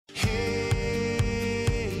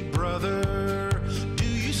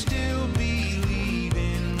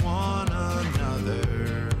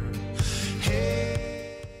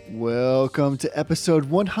welcome to episode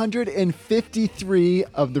 153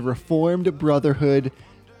 of the Reformed Brotherhood.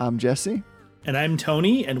 I'm Jesse. And I'm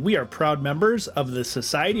Tony, and we are proud members of the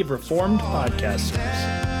Society of Reformed Podcasters.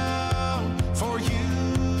 For you,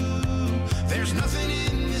 there's nothing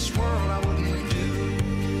in this world I wouldn't do.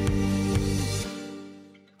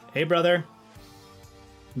 Hey, brother.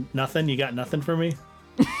 Nothing? You got nothing for me?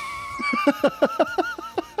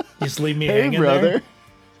 Just leave me hanging brother. there?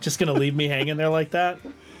 Just gonna leave me hanging there like that?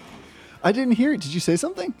 I didn't hear it. Did you say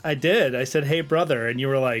something? I did. I said, hey, brother, and you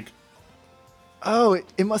were like... Oh,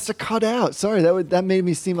 it must have cut out. Sorry, that made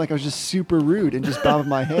me seem like I was just super rude and just bobbing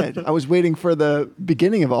my head. I was waiting for the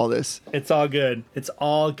beginning of all this. It's all good. It's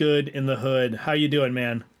all good in the hood. How you doing,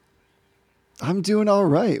 man? I'm doing all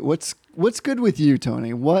right. What's good with you,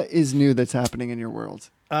 Tony? What is new that's happening in your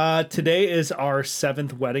world? Today is our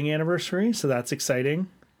 7th wedding anniversary, so that's exciting.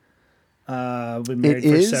 We've been married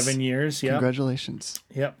for 7 years. Yep. Congratulations.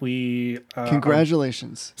 Yep. We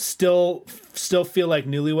Congratulations. Still feel like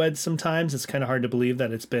newlyweds sometimes. It's kind of hard to believe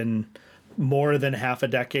that it's been more than half a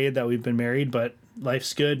decade that we've been married, but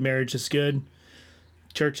life's good. Marriage is good.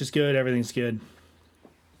 Church is good. Everything's good.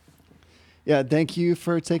 Yeah, thank you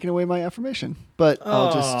for taking away my affirmation, but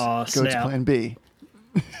I'll just go to plan B.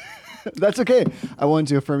 That's okay. I wanted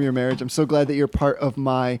to affirm your marriage. I'm so glad that you're part of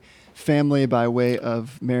my family by way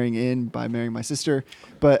of marrying my sister.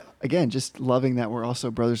 But again, just loving that we're also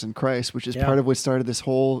brothers in Christ, which is part of what started this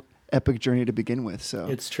whole epic journey to begin with. So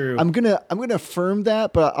it's true. I'm gonna affirm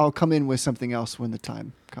that, but I'll come in with something else when the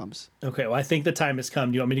time comes. Okay. Well, I think the time has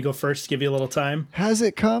come. Do you want me to go first? Give you a little time. Has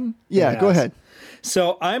it come? Yeah, go ahead.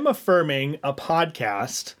 So I'm affirming a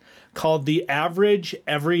podcast called the Average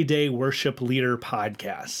Everyday Worship Leader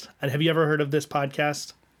Podcast. And have you ever heard of this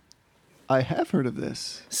podcast? I have heard of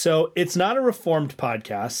this. So it's not a Reformed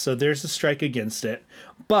podcast, so there's a strike against it.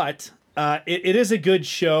 But it is a good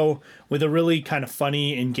show with a really kind of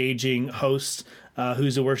funny, engaging host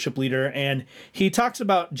who's a worship leader. And he talks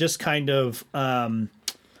about just kind of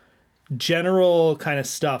general kind of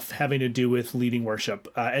stuff having to do with leading worship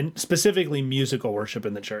and specifically musical worship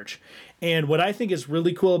in the church. And what I think is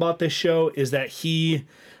really cool about this show is that he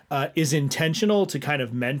is intentional to kind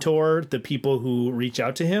of mentor the people who reach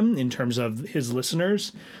out to him in terms of his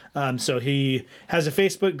listeners. So he has a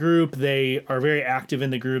Facebook group. They are very active in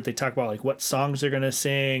the group. They talk about like what songs they're going to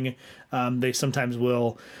sing. They sometimes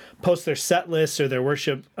will post their set lists or their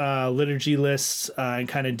worship liturgy lists and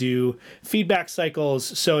kind of do feedback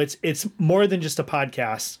cycles. So it's more than just a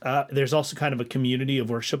podcast. There's also kind of a community of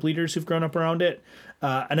worship leaders who've grown up around it.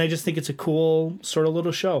 And I just think it's a cool sort of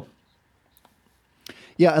little show.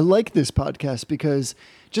 Yeah, I like this podcast because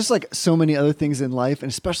just like so many other things in life,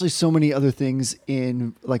 and especially so many other things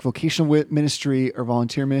in like vocational ministry or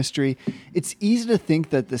volunteer ministry, it's easy to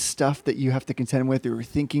think that the stuff that you have to contend with or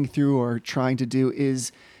thinking through or trying to do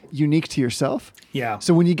is unique to yourself. Yeah.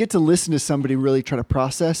 So when you get to listen to somebody really try to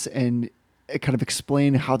process and kind of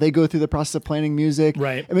explain how they go through the process of planning music,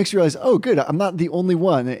 right, it makes you realize, oh, good, I'm not the only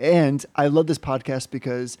one. And I love this podcast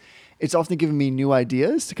because it's often given me new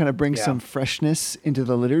ideas to kind of bring some freshness into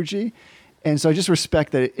the liturgy. And so I just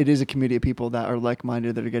respect that it is a community of people that are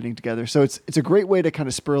like-minded that are getting together. So it's a great way to kind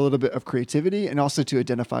of spur a little bit of creativity and also to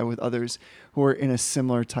identify with others who are in a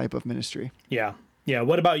similar type of ministry. Yeah. Yeah.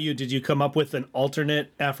 What about you? Did you come up with an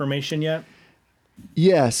alternate affirmation yet?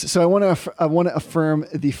 Yes. So I want to affirm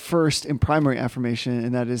the first and primary affirmation,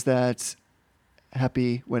 and that is that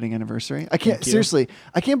happy wedding anniversary. I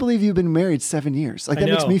can't believe you've been married 7 years. Like that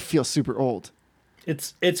makes me feel super old.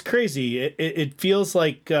 It's crazy. It feels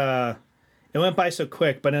like it went by so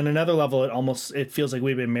quick, but on another level, it feels like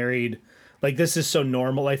we've been married. Like this is so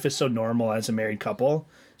normal. Life is so normal as a married couple.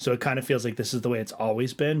 So it kind of feels like this is the way it's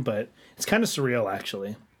always been, but it's kind of surreal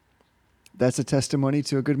actually. That's a testimony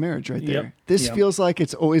to a good marriage right there. Yep. This feels like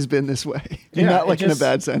it's always been this way. Not like in a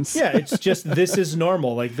bad sense. Yeah, it's just this is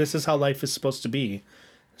normal. Like this is how life is supposed to be.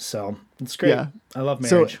 So it's great. Yeah. I love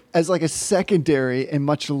marriage. So as like a secondary and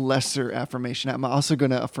much lesser affirmation, I'm also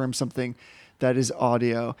going to affirm something that is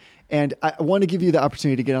audio. And I want to give you the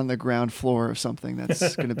opportunity to get on the ground floor of something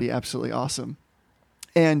that's going to be absolutely awesome.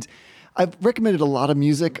 And I've recommended a lot of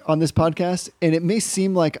music on this podcast, and it may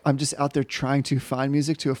seem like I'm just out there trying to find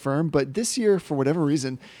music to affirm, but this year, for whatever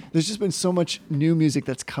reason, there's just been so much new music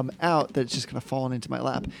that's come out that's just kind of fallen into my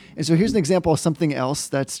lap. And so here's an example of something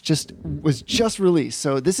else was just released.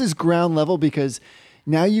 So this is ground level because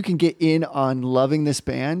now you can get in on loving this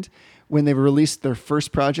band when they released their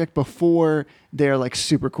first project before they're like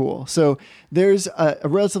super cool. So there's a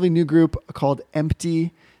relatively new group called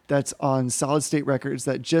Empty that's on Solid State Records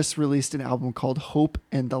that just released an album called Hope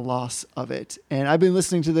and the Loss of It. And I've been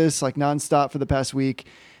listening to this like nonstop for the past week.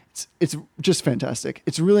 it's just fantastic.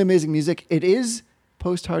 It's really amazing music. It is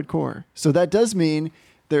post-hardcore. So that does mean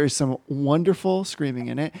there is some wonderful screaming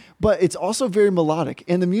in it, but it's also very melodic.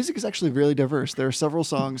 And the music is actually really diverse. There are several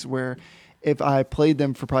songs where if I played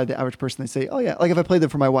them for probably the average person, they'd say, oh yeah. Like if I played them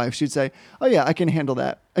for my wife, she'd say, oh yeah, I can handle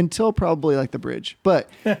that until probably like the bridge. But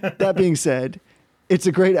that being said, it's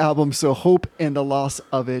a great album. So Hope and the Loss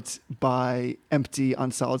of It by Empty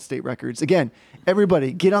on Solid State Records. Again,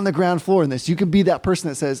 everybody get on the ground floor in this. You can be that person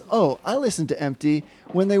that says, oh, I listened to Empty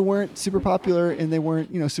when they weren't super popular and they weren't,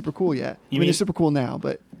 super cool yet. They're super cool now,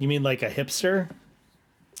 but. You mean like a hipster?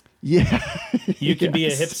 Yeah. You can be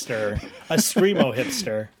a hipster, a screamo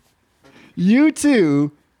hipster. You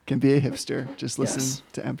too can be a hipster. Just listen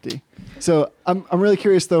to Empty. So I'm really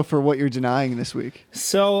curious though for what you're denying this week.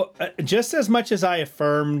 So just as much as I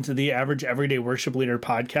affirmed the Average Everyday Worship Leader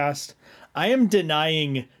podcast, I am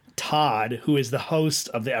denying Todd, who is the host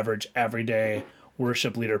of the Average Everyday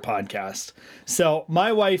Worship Leader podcast. So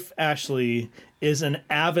my wife, Ashley, is an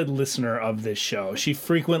avid listener of this show. She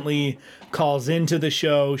frequently calls into the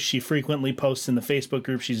show. She frequently posts in the Facebook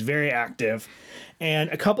group. She's very active.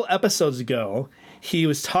 And a couple episodes ago, he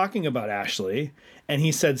was talking about Ashley, and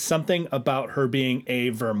he said something about her being a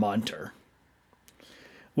Vermonter,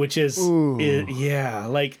 which is, yeah,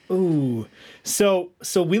 like, ooh. So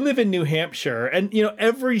we live in New Hampshire, and,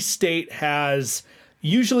 every state has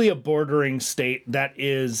usually a bordering state that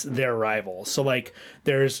is their rival. So like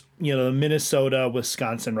there's, the Minnesota,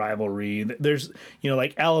 Wisconsin rivalry. There's,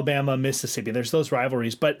 like Alabama, Mississippi, there's those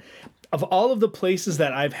rivalries. But of all of the places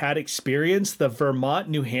that I've had experience, the Vermont,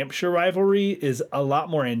 New Hampshire rivalry is a lot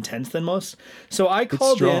more intense than most. So I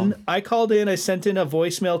called in, I sent in a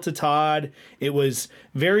voicemail to Todd. It was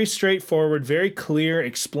very straightforward, very clear,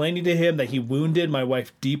 explaining to him that he wounded my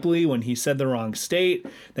wife deeply when he said the wrong state,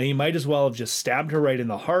 that he might as well have just stabbed her right in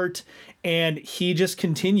the heart. And he just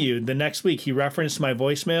continued. The next week, he referenced my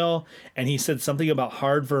voicemail, and he said something about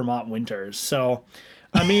hard Vermont winters. So,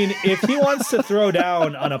 I mean, if he wants to throw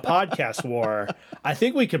down on a podcast war, I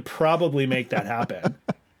think we could probably make that happen.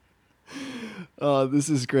 Oh, this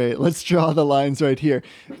is great. Let's draw the lines right here.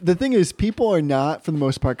 The thing is, people are not, for the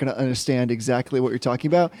most part, going to understand exactly what you're talking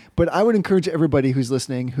about. But I would encourage everybody who's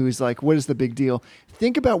listening, who's like, what is the big deal?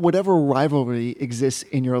 Think about whatever rivalry exists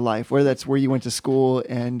in your life, whether that's where you went to school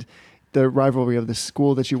and the rivalry of the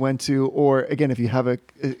school that you went to, or again, if you have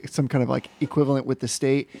some kind of like equivalent with the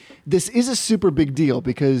state. This is a super big deal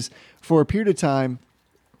because for a period of time,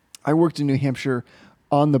 I worked in New Hampshire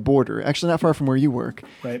on the border, actually not far from where you work.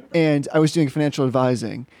 Right. And I was doing financial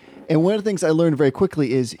advising. And one of the things I learned very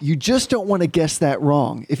quickly is you just don't want to guess that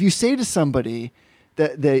wrong. If you say to somebody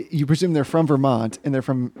that you presume they're from Vermont and they're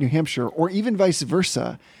from New Hampshire, or even vice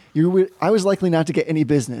versa, I was likely not to get any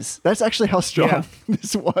business. That's actually how strong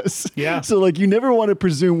this was. Yeah. So like you never want to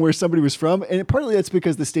presume where somebody was from. And partly that's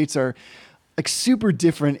because the states are like super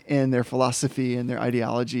different in their philosophy and their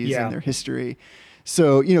ideologies and their history.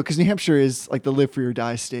 So, because New Hampshire is like the live free or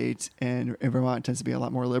die state, and Vermont tends to be a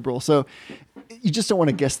lot more liberal. So you just don't want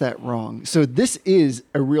to guess that wrong. So this is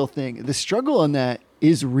a real thing. The struggle on that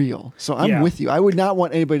is real. So I'm with you. I would not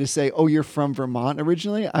want anybody to say, oh, you're from Vermont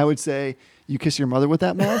originally. I would say, you kiss your mother with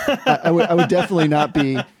that mouth. I would definitely not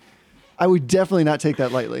be. I would definitely not take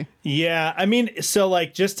that lightly. Yeah, I mean, so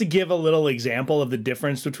like just to give a little example of the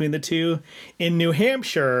difference between the two, in New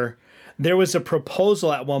Hampshire, there was a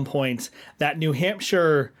proposal at one point that New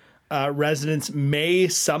Hampshire residents may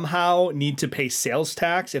somehow need to pay sales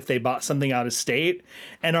tax if they bought something out of state,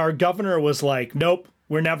 and our governor was like, "Nope,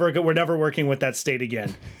 we're never working with that state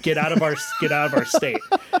again. Get out of our state."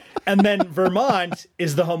 And then Vermont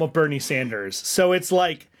is the home of Bernie Sanders, so it's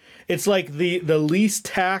like the least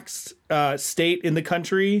taxed state in the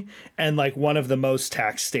country and like one of the most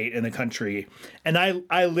taxed state in the country. And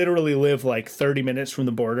I literally live like 30 minutes from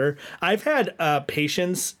the border. I've had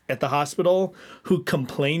patients at the hospital who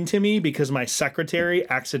complained to me because my secretary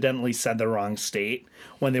accidentally said the wrong state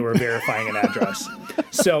when they were verifying an address.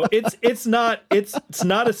 So it's not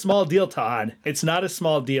a small deal, Todd. It's not a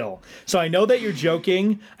small deal. So I know that you're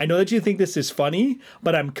joking. I know that you think this is funny,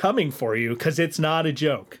 but I'm coming for you because it's not a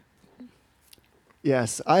joke.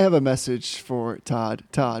 Yes, I have a message for Todd.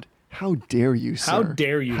 Todd, how dare you, sir? How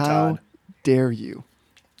dare you, Todd? How dare you?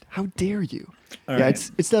 How dare you? All yeah,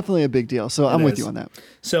 right. It's definitely a big deal. So I'm with you on that.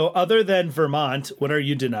 So other than Vermont, what are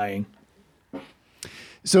you denying?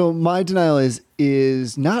 So my denial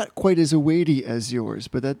is not quite as weighty as yours,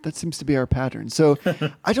 but that seems to be our pattern. So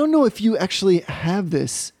I don't know if you actually have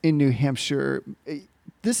this in New Hampshire.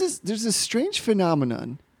 There's a strange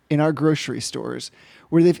phenomenon in our grocery stores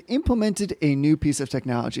where they've implemented a new piece of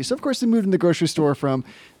technology. So, of course, they moved in the grocery store from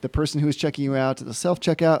the person who was checking you out to the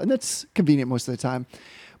self-checkout, and that's convenient most of the time.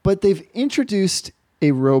 But they've introduced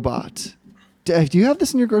a robot. Do you have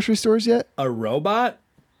this in your grocery stores yet? A robot?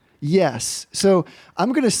 Yes. So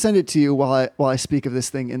I'm going to send it to you while I speak of this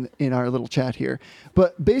thing in our little chat here.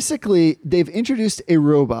 But basically, they've introduced a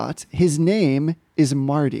robot. His name is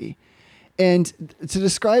Marty. And to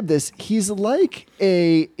describe this, he's like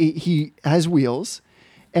he has wheels,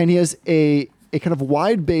 and he has a kind of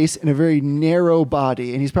wide base and a very narrow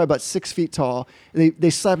body, and he's probably about 6 feet tall. They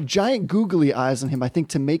slap giant googly eyes on him, I think,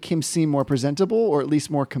 to make him seem more presentable or at least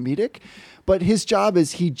more comedic. But his job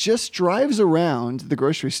is he just drives around the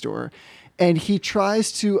grocery store, and he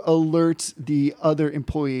tries to alert the other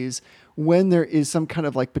employees when there is some kind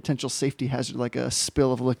of like potential safety hazard, like a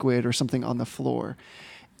spill of liquid or something on the floor.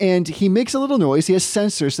 And he makes a little noise. He has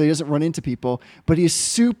sensors so he doesn't run into people, but he's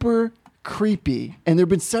super creepy. And there have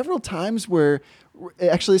been several times where,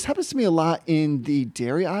 actually, this happens to me a lot in the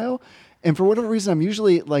dairy aisle. And for whatever reason, I'm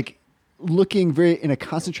usually like looking very in a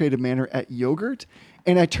concentrated manner at yogurt.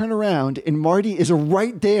 And I turn around and Marty is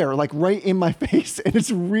right there, like right in my face. And it's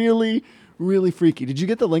really, really freaky. Did you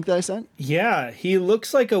get the link that I sent? Yeah, he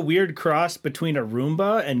looks like a weird cross between a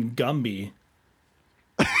Roomba and Gumby.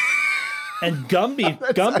 And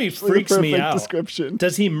Gumby freaks me out. Description.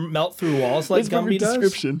 Does he melt through walls like Gumby does?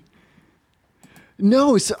 Description.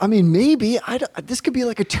 No, so I mean, maybe this could be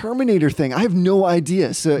like a Terminator thing. I have no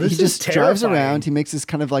idea. So This he just is drives terrifying. around. He makes this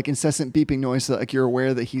kind of like incessant beeping noise, so like you're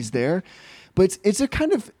aware that he's there. But it's a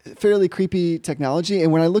kind of fairly creepy technology.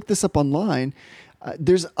 And when I looked this up online,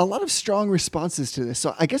 there's a lot of strong responses to this.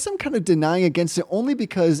 So I guess I'm kind of denying against it only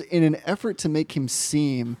because in an effort to make him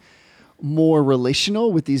seem more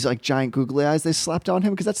relational with these like giant googly eyes they slapped on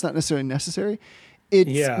him, because that's not necessarily necessary.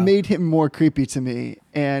 It's made him more creepy to me.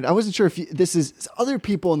 And I wasn't sure if this is other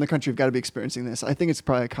people in the country have got to be experiencing this. I think it's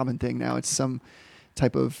probably a common thing now. It's some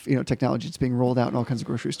type of technology that's being rolled out in all kinds of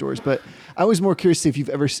grocery stores. But I was more curious to see if you've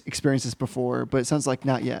ever experienced this before, but it sounds like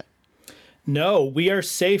not yet. No, we are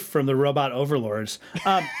safe from the robot overlords.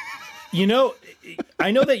 I know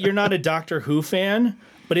that you're not a Doctor Who fan,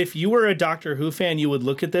 but if you were a Doctor Who fan, you would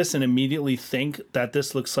look at this and immediately think that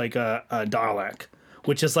this looks like a Dalek,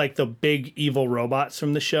 which is like the big evil robots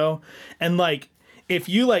from the show. And like, if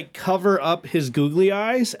you like cover up his googly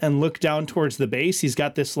eyes and look down towards the base, he's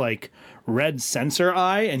got this like red sensor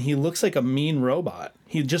eye, and he looks like a mean robot.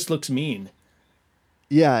 He just looks mean.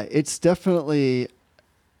 Yeah, it's definitely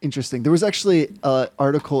interesting. There was actually an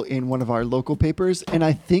article in one of our local papers, and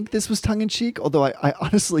I think this was tongue-in-cheek, although I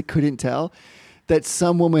honestly couldn't tell, that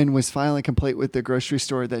some woman was filing a complaint with the grocery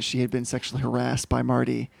store that she had been sexually harassed by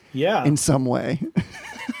Marty in some way,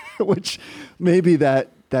 which maybe that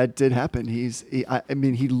did happen.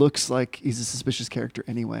 He looks like he's a suspicious character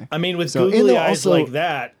anyway. I mean, with googly eyes like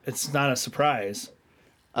that, it's not a surprise.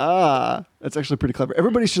 That's actually pretty clever.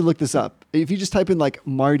 Everybody should look this up. If you just type in like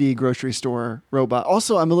Marty grocery store robot.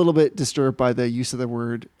 Also, I'm a little bit disturbed by the use of the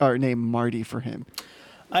word or name Marty for him.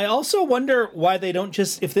 I also wonder why they don't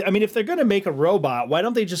just, if they're going to make a robot, why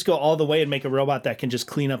don't they just go all the way and make a robot that can just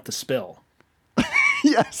clean up the spill?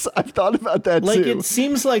 Yes, I've thought about that like, too. It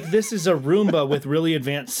seems like this is a Roomba with really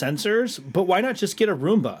advanced sensors, but why not just get a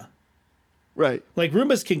Roomba? Right. Like,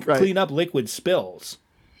 Roombas can clean up liquid spills.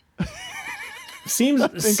 Seems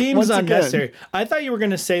once unnecessary. again. I thought you were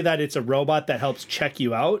going to say that it's a robot that helps check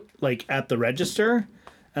you out, like at the register,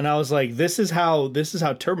 and I was like, this is how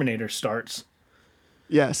Terminator starts.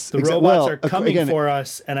 Yes, the robots are coming for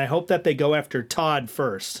us, and I hope that they go after Todd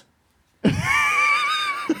first.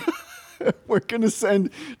 We're gonna send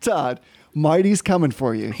Todd. Marty's coming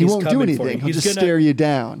for you. He won't do anything. He'll just stare you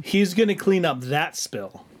down. He's gonna clean up that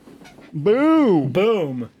spill. Boom.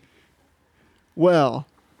 Boom. Well,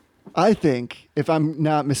 I think, if I'm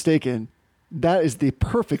not mistaken, that is the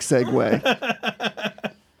perfect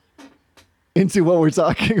segue into what we're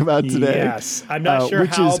talking about today. Yes. I'm not sure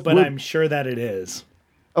how, but I'm sure that it is.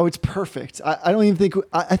 Oh, it's perfect. I don't even think...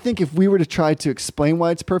 I think if we were to try to explain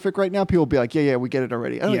why it's perfect right now, people would be like, yeah, we get it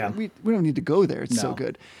already. We don't need to go there. It's so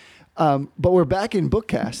good. But we're back in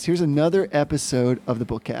Bookcast. Here's another episode of the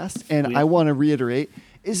Bookcast. And I want to reiterate,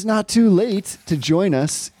 it's not too late to join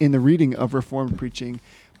us in the reading of Reformed Preaching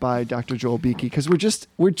by Dr. Joel Beeke, because we're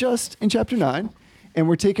just in chapter 9, and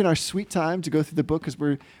we're taking our sweet time to go through the book because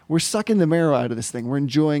we're sucking the marrow out of this thing. We're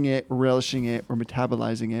enjoying it, we're relishing it, we're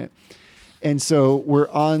metabolizing it. And so we're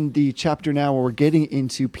on the chapter now where we're getting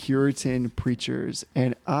into Puritan preachers.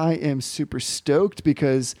 And I am super stoked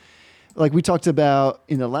because, like we talked about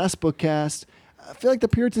in the last Bookcast, I feel like the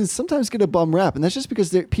Puritans sometimes get a bum rap, and that's just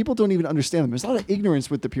because people don't even understand them. There's a lot of ignorance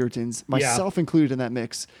with the Puritans, myself included in that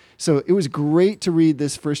mix. So it was great to read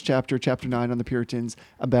this first chapter, chapter 9 on the Puritans,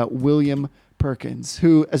 about William Perkins,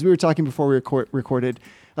 who, as we were talking before we recorded,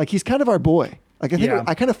 like he's kind of our boy. Like I think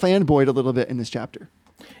I kind of fanboyed a little bit in this chapter.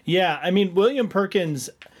 Yeah, I mean, William Perkins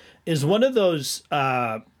is one of those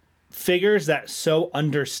figures that's so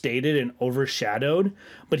understated and overshadowed,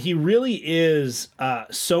 but he really is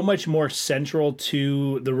so much more central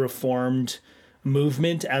to the Reformed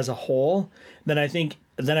movement as a whole than I think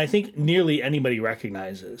nearly anybody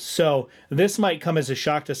recognizes. So this might come as a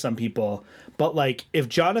shock to some people, but like if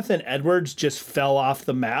Jonathan Edwards just fell off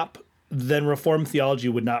the map, then Reformed theology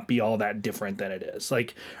would not be all that different than it is.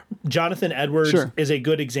 Like Jonathan Edwards is a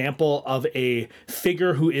good example of a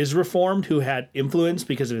figure who is Reformed, who had influence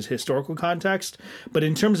because of his historical context. But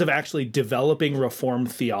in terms of actually developing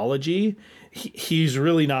Reformed theology, he's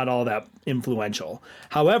really not all that influential.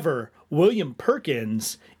 However, William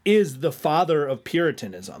Perkins is the father of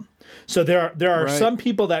Puritanism. So there are some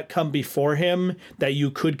people that come before him that you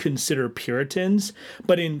could consider Puritans,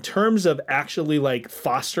 but in terms of actually like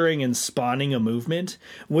fostering and spawning a movement,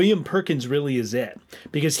 William Perkins really is it,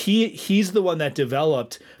 because he's the one that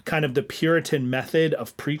developed kind of the Puritan method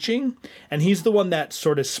of preaching, and he's the one that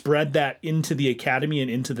sort of spread that into the academy and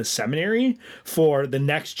into the seminary for the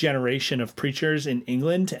next generation of preachers in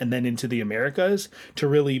England and then into the Americas to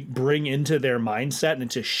really bring into their mindset and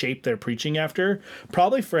to shape their preaching after.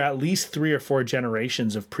 Probably for at least 3 or 4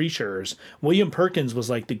 generations of preachers, William Perkins was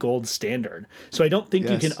like the gold standard. So I don't think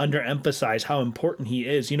you can underemphasize how important he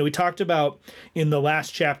is. You know, we talked about in the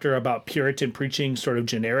last chapter about Puritan preaching sort of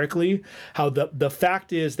generically, how the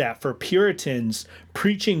fact is that for Puritans,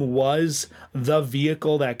 preaching was the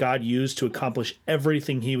vehicle that God used to accomplish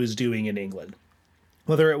everything he was doing in England.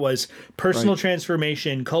 Whether it was personal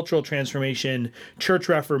transformation, cultural transformation, church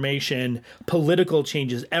reformation, political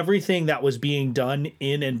changes, everything that was being done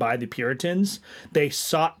in and by the Puritans, they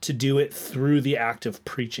sought to do it through the act of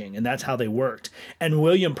preaching, and that's how they worked. And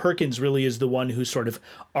William Perkins really is the one who sort of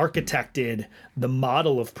architected the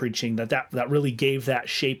model of preaching that really gave that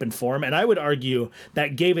shape and form. And I would argue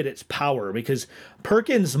that gave it its power, because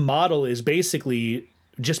Perkins' model is basically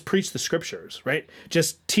just preach the scriptures, right?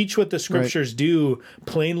 Just teach what the scriptures do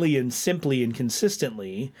plainly and simply and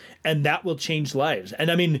consistently, and that will change lives.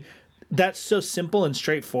 And I mean, that's so simple and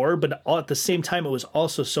straightforward, but all at the same time, it was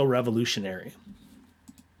also so revolutionary.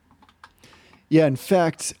 Yeah, in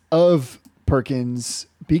fact, of Perkins,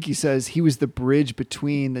 Beeke says he was the bridge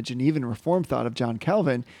between the Genevan Reformed thought of John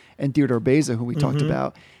Calvin and Theodore Beza, who we talked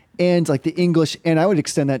about, and like the English, and I would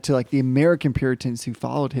extend that to like the American Puritans who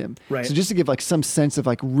followed him. Right. So just to give like some sense of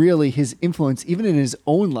like really his influence, even in his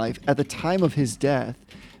own life, at the time of his death,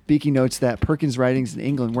 Beeke notes that Perkins' writings in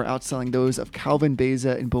England were outselling those of Calvin,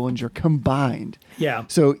 Beza, and Bullinger combined. Yeah.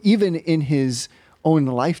 So even in his own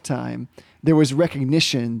lifetime, there was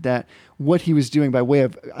recognition that what he was doing by way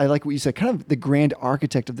of, I like what you said, kind of the grand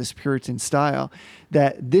architect of this Puritan style,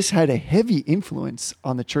 that this had a heavy influence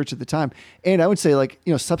on the church at the time. And I would say, like,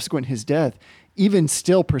 you know, subsequent his death, even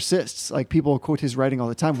still persists. Like, people quote his writing all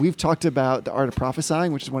the time. We've talked about The Art of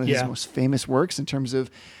Prophesying, which is one of his most famous works in terms of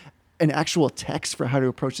an actual text for how to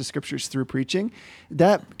approach the scriptures through preaching.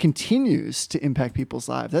 That continues to impact people's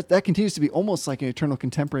lives. That continues to be almost like an eternal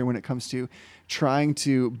contemporary when it comes to trying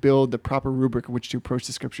to build the proper rubric in which to approach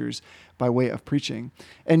the scriptures by way of preaching.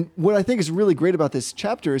 And what I think is really great about this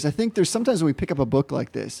chapter is I think there's sometimes when we pick up a book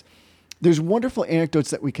like this, there's wonderful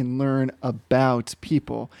anecdotes that we can learn about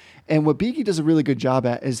people. And what Beeke does a really good job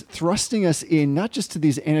at is thrusting us in, not just to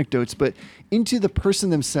these anecdotes, but into the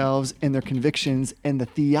person themselves and their convictions and the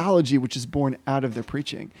theology which is born out of their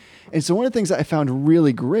preaching. And so one of the things that I found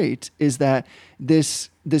really great is that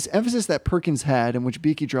this emphasis that Perkins had, and which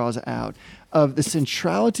Beeke draws out, of the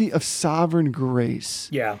centrality of sovereign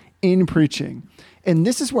grace in preaching. And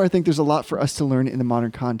this is where I think there's a lot for us to learn in the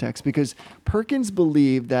modern context, because Perkins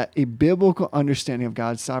believed that a biblical understanding of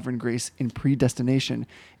God's sovereign grace in predestination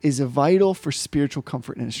is vital for spiritual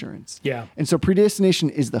comfort and assurance. Yeah. And so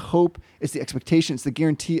predestination is the hope, it's the expectation, it's the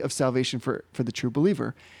guarantee of salvation for the true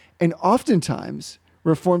believer. And oftentimes,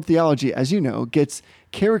 Reformed theology, as you know, gets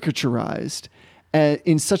caricaturized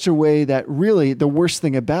in such a way that really the worst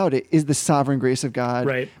thing about it is the sovereign grace of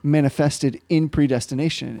God manifested in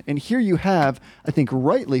predestination. And here you have, I think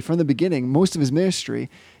rightly from the beginning, most of his ministry,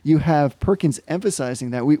 you have Perkins emphasizing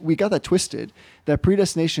that we got that twisted, that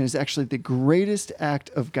predestination is actually the greatest act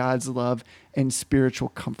of God's love and spiritual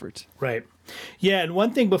comfort. Right. Yeah, and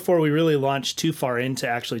one thing before we really launch too far into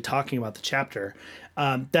actually talking about the chapter,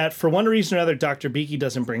 that for one reason or another Dr. Beeke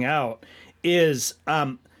doesn't bring out is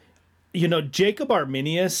Jacob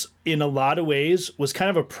Arminius, in a lot of ways, was kind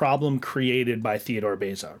of a problem created by Theodore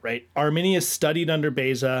Beza, right? Arminius studied under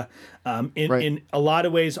Beza. In a lot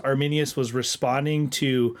of ways, Arminius was responding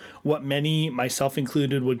to what many, myself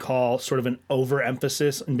included, would call sort of an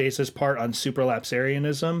overemphasis in Beza's part on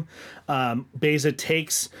supralapsarianism. Beza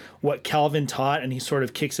takes what Calvin taught and he sort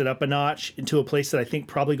of kicks it up a notch into a place that I think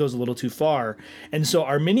probably goes a little too far. And so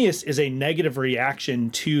Arminius is a negative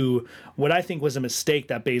reaction to what I think was a mistake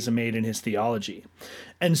that Beza made in his theology.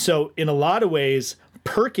 And so in a lot of ways,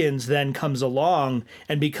 Perkins then comes along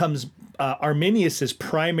and becomes Arminius's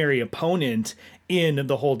primary opponent in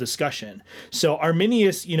the whole discussion. So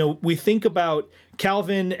Arminius, we think about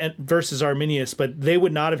Calvin versus Arminius, but they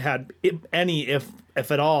would not have had any, if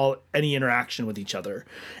at all, any interaction with each other.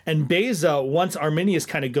 And Beza, once Arminius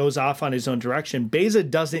kind of goes off on his own direction, Beza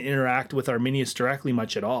doesn't interact with Arminius directly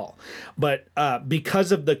much at all. But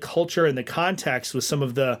because of the culture and the context with some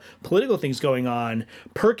of the political things going on,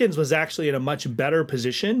 Perkins was actually in a much better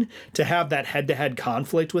position to have that head-to-head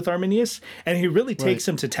conflict with Arminius, and he really takes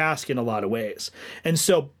him to task in a lot of ways. And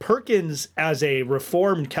so Perkins, as a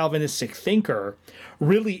Reformed Calvinistic thinker,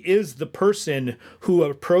 really is the person who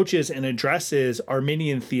approaches and addresses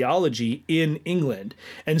Arminian theology in England.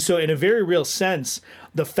 And so in a very real sense,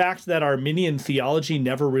 the fact that Arminian theology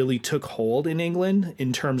never really took hold in England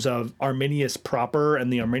in terms of Arminius proper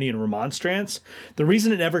and the Arminian Remonstrance, the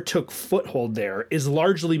reason it never took foothold there is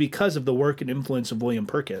largely because of the work and influence of William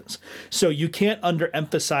Perkins. So you can't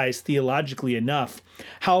underemphasize theologically enough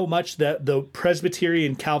how much the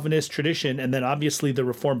Presbyterian Calvinist tradition, and then obviously the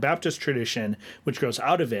Reformed Baptist tradition, which grows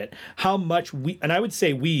out of it, how much we, and I would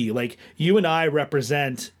say we, like you and I,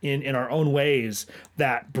 represent in our own ways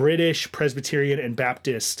that British Presbyterian and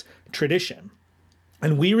Baptist tradition.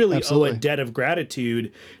 And we really owe a debt of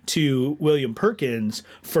gratitude to William Perkins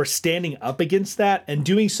for standing up against that and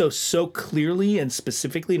doing so clearly and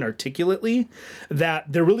specifically and articulately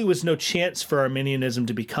that there really was no chance for Arminianism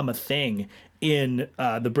to become a thing in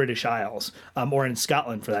the British Isles, or in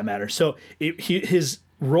Scotland for that matter. So his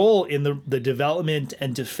role in the development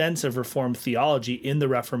and defense of Reformed theology in the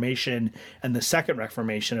Reformation and the Second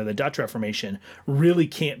Reformation, or the Dutch Reformation, really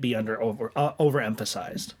can't be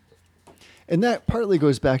overemphasized. And that partly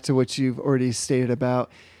goes back to what you've already stated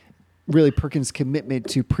about really Perkins' commitment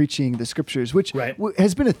to preaching the scriptures, which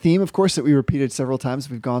has been a theme, of course, that we repeated several times.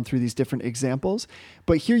 We've gone through these different examples,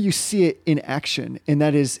 but here you see it in action. And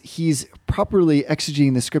that is, he's properly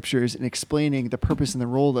exegeting the scriptures and explaining the purpose and the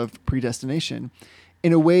role of predestination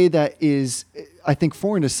in a way that is, I think,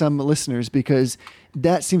 foreign to some listeners, because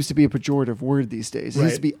that seems to be a pejorative word these days. It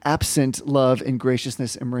needs to be absent love and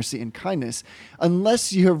graciousness and mercy and kindness,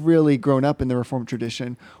 unless you have really grown up in the Reformed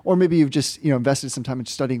tradition, or maybe you've just invested some time in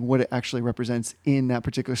studying what it actually represents in that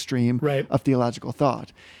particular stream of theological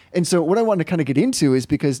thought. And so what I want to kind of get into is,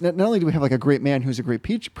 because not only do we have like a great man who's a great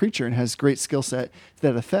preacher and has great skill set to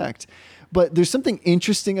that effect, but there's something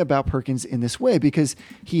interesting about Perkins in this way, because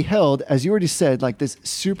he held, as you already said, like this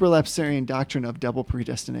supralapsarian doctrine of double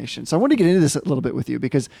predestination. So I want to get into this a little bit with you,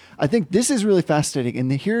 because I think this is really fascinating. And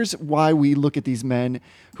here's why we look at these men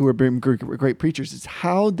who are great preachers. It's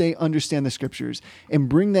how they understand the scriptures and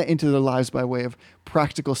bring that into their lives by way of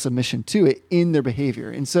practical submission to it in their behavior.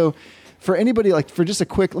 And so for anybody, like for just a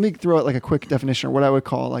quick, let me throw out like a quick definition, or what I would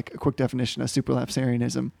call like a quick definition of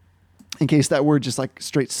supralapsarianism, in case that word just like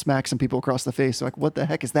straight smacks some people across the face. So like, what the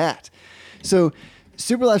heck is that? So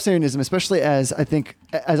supralapsarianism, especially as I'm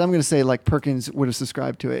going to say, like Perkins would have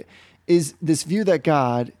subscribed to it, is this view that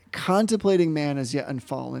God, contemplating man as yet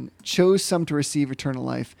unfallen, chose some to receive eternal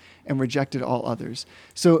life and rejected all others.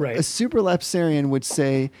 So a supralapsarian would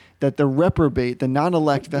say that the reprobate, the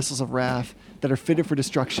non-elect vessels of wrath that are fitted for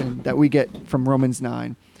destruction that we get from Romans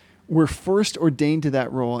 9, were first ordained to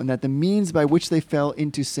that role, and that the means by which they fell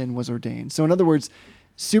into sin was ordained. So in other words,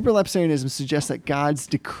 supralapsarianism suggests that God's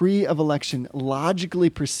decree of election logically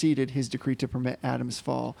preceded his decree to permit Adam's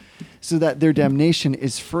fall, so that their damnation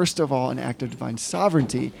is first of all an act of divine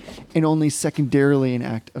sovereignty and only secondarily an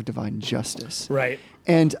act of divine justice. Right.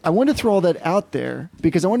 And I want to throw all that out there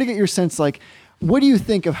because I want to get your sense, like, what do you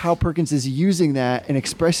think of how Perkins is using that and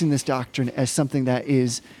expressing this doctrine as something that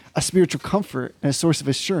is a spiritual comfort and a source of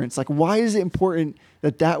assurance? Like, why is it important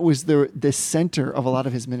that was the center of a lot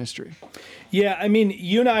of his ministry? Yeah, I mean,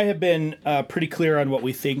 you and I have been pretty clear on what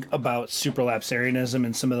we think about supralapsarianism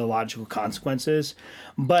and some of the logical consequences.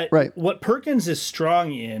 But what Perkins is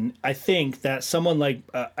strong in, I think, that someone like,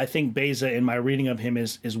 I think Beza, in my reading of him,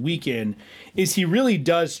 is weak in, is he really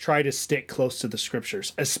does try to stick close to the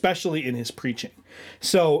scriptures, especially in his preaching.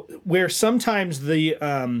 So where sometimes the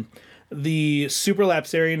the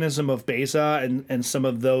supralapsarianism of Beza and some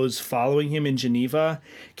of those following him in Geneva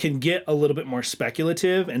can get a little bit more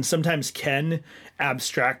speculative and sometimes can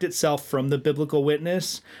abstract itself from the biblical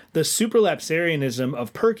witness. The supralapsarianism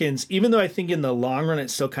of Perkins, even though I think in the long run it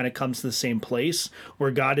still kind of comes to the same place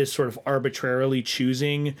where God is sort of arbitrarily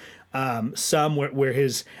choosing some where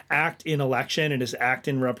his act in election and his act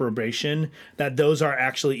in reprobation, that those are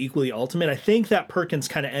actually equally ultimate. I think that Perkins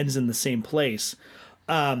kind of ends in the same place.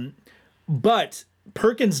 But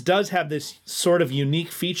Perkins does have this sort of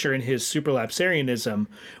unique feature in his supralapsarianism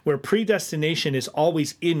where predestination is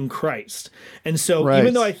always in Christ. And so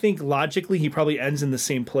even though I think logically he probably ends in the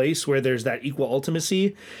same place where there's that equal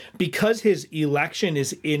ultimacy, because his election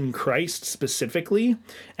is in Christ specifically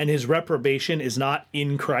and his reprobation is not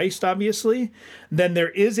in Christ, obviously, then there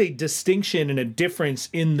is a distinction and a difference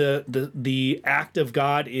in the act of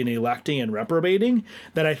God in electing and reprobating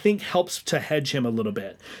that I think helps to hedge him a little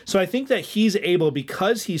bit. So I think that he's able,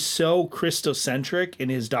 because he's so Christocentric in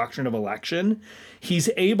his doctrine of election, he's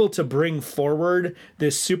able to bring forward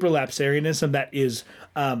this supralapsarianism that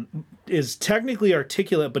is technically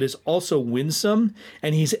articulate, but is also winsome.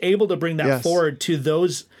 And he's able to bring that forward to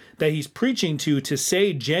those that he's preaching to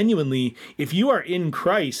say genuinely, if you are in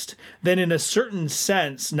Christ, then in a certain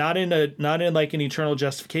sense, not in like an eternal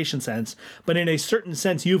justification sense, but in a certain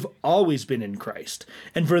sense, you've always been in Christ.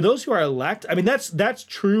 And for those who are elect, I mean, that's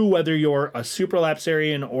true whether you're a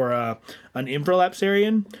supralapsarian or an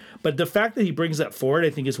infralapsarian. But the fact that he brings that forward,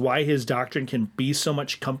 I think, is why his doctrine can be so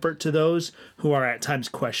much comfort to those who are at times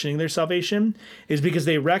questioning their salvation, is because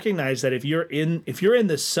they recognize that if you're in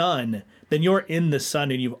the Son, then you're in the Son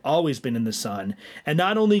and you've always been in the Son. And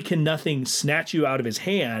not only can nothing snatch you out of his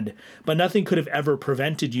hand, but nothing could have ever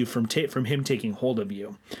prevented you from him taking hold of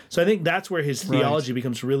you. So I think that's where his theology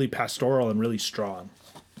becomes really pastoral and really strong.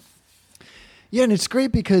 Yeah, and it's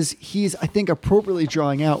great because he's, I think, appropriately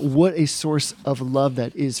drawing out what a source of love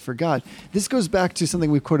that is for God. This goes back to something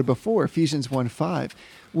we've quoted before, Ephesians 1:5.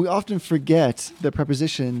 We often forget the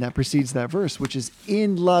preposition that precedes that verse, which is,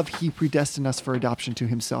 in love he predestined us for adoption to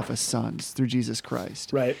himself as sons through Jesus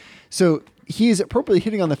Christ. Right. So he is appropriately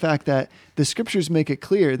hitting on the fact that the scriptures make it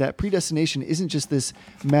clear that predestination isn't just this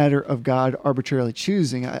matter of God arbitrarily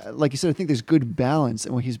choosing. Like you said, I think there's good balance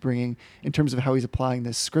in what he's bringing in terms of how he's applying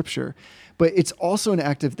this scripture. But it's also an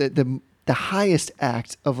act of the highest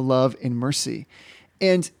act of love and mercy.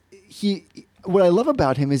 And what I love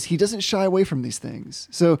about him is he doesn't shy away from these things.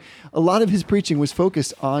 So a lot of his preaching was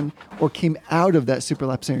focused on or came out of that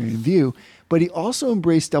supralapsarian view, but he also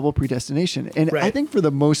embraced double predestination. And I think for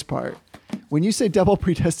the most part, when you say double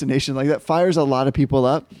predestination, like that fires a lot of people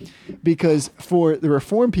up, because for the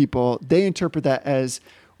Reformed people, they interpret that as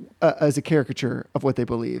a caricature of what they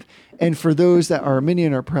believe. And for those that are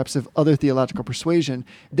Arminian or perhaps of other theological persuasion,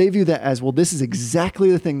 they view that as, well, this is exactly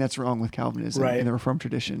the thing that's wrong with Calvinism in the Reformed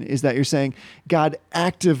tradition, is that you're saying God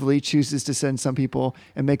actively chooses to send some people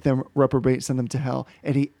and make them reprobate, send them to hell.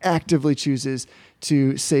 And he actively chooses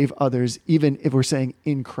to save others, even if we're saying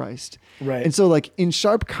in Christ. Right. And so like in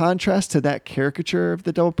sharp contrast to that caricature of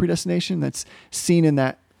the double predestination that's seen in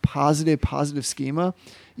that positive schema,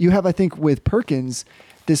 you have, I think, with Perkins,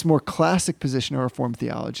 this more classic position of Reformed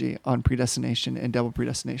theology on predestination and double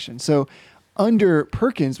predestination. So under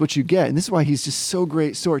Perkins, what you get, and this is why he's just so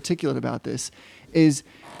great, so articulate about this, is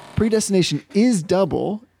predestination is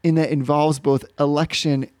double in that it involves both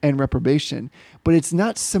election and reprobation, but it's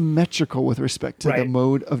not symmetrical with respect to the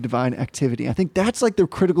mode of divine activity. I think that's like the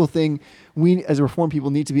critical thing we as Reformed people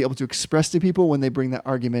need to be able to express to people when they bring that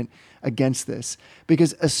argument against this,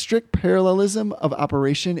 because a strict parallelism of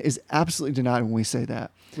operation is absolutely denied when we say that.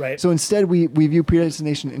 Right. So instead we view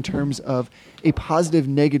predestination in terms of a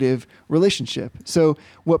positive-negative relationship. So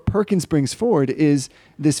what Perkins brings forward is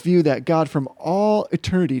this view that God from all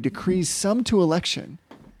eternity decrees some to election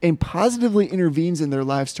and positively intervenes in their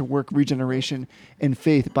lives to work regeneration and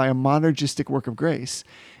faith by a monergistic work of grace.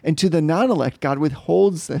 And to the non-elect, God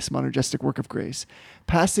withholds this monergistic work of grace,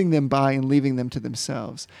 passing them by and leaving them to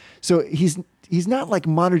themselves. So he's not like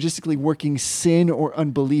monergistically working sin or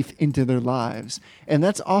unbelief into their lives. And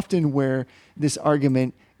that's often where this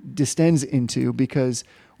argument distends into, because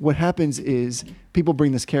what happens is people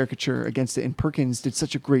bring this caricature against it, and Perkins did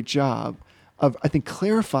such a great job of, I think,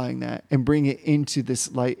 clarifying that and bringing it into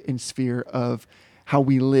this light and sphere of how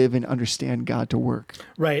we live and understand God to work.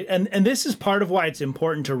 Right. And this is part of why it's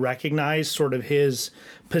important to recognize sort of his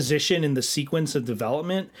position in the sequence of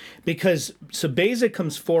development, because so Beza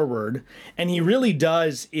comes forward and he really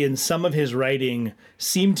does in some of his writing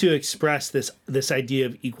seem to express this idea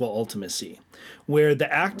of equal ultimacy, where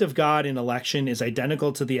the act of God in election is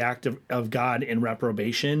identical to the act of God in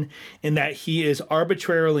reprobation, in that he is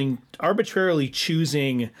arbitrarily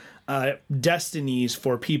choosing destinies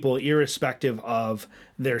for people irrespective of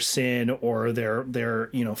their sin or their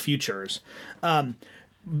futures.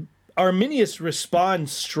 Arminius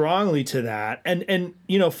responds strongly to that, and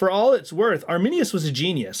for all it's worth, Arminius was a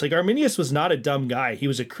genius. Like, Arminius was not a dumb guy. He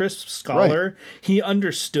was a crisp scholar. Right. He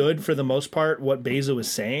understood for the most part what Beza was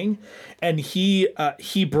saying, and he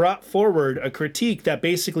brought forward a critique that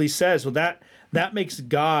basically says, well, that makes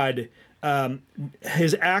God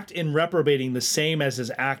his act in reprobating the same as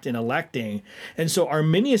his act in electing. And so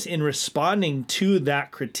Arminius, in responding to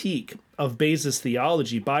that critique of Beza's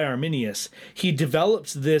theology by Arminius, he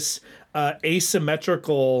develops this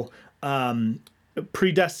asymmetrical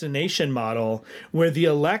predestination model where the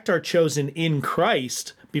elect are chosen in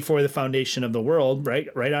Christ before the foundation of the world, right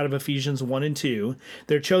out of Ephesians 1 and 2.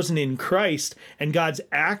 They're chosen in Christ, and God's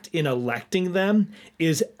act in electing them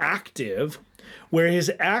is active, where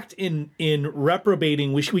his act in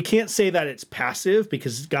reprobating, we can't say that it's passive,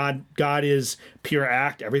 because God is pure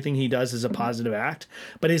act. Everything he does is a positive act.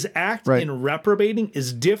 But his act in reprobating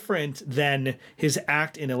is different than his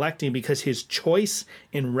act in electing, because his choice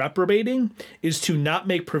in reprobating is to not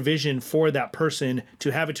make provision for that person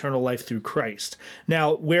to have eternal life through Christ.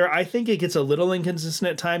 Now, where I think it gets a little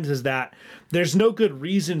inconsistent at times is that there's no good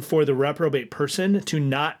reason for the reprobate person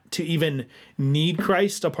to even need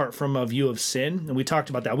Christ apart from a view of sin. And we talked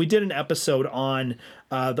about that. We did an episode on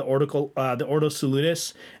the Ordo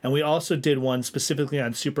Salutis, and we also did one specifically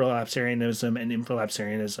on supralapsarianism and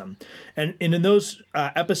infralapsarianism. And in those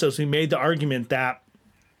episodes, we made the argument that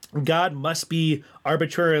God must be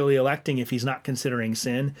arbitrarily electing if he's not considering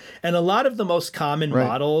sin. And a lot of the most common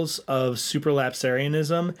models of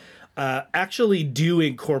supralapsarianism actually do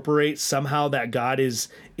incorporate somehow that God is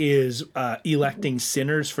electing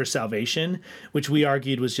sinners for salvation, which we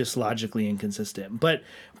argued was just logically inconsistent. But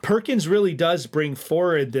Perkins really does bring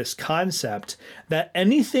forward this concept that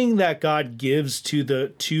anything that God gives to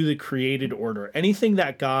the created order, anything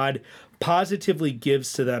that God positively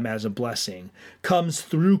gives to them as a blessing, comes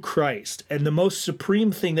through Christ. And the most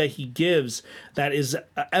supreme thing that he gives that is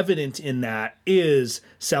evident in that is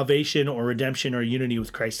salvation or redemption or unity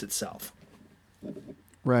with Christ itself.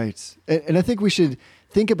 Right. And I think we should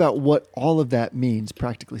think about what all of that means,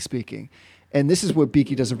 practically speaking. And this is what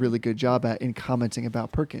Beeke does a really good job at in commenting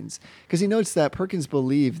about Perkins, because he notes that Perkins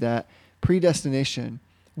believed that predestination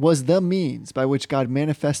was the means by which God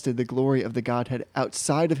manifested the glory of the Godhead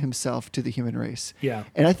outside of himself to the human race. Yeah.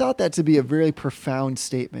 And I thought that to be a very profound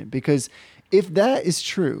statement, because if that is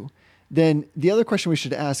true, then the other question we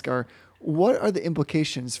should ask are, what are the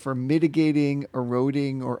implications for mitigating,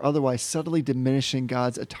 eroding, or otherwise subtly diminishing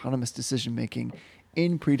God's autonomous decision-making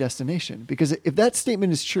in predestination? Because if that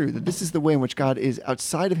statement is true, that this is the way in which God is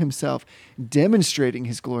outside of himself demonstrating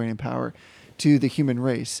his glory and power to the human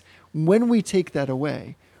race, when we take that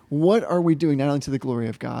away, what are we doing not only to the glory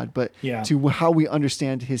of God, but to how we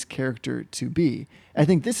understand his character to be? I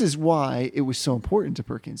think this is why it was so important to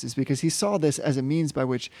Perkins, is because he saw this as a means by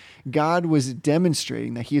which God was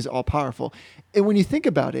demonstrating that he is all powerful. And when you think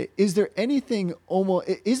about it, is there anything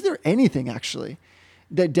actually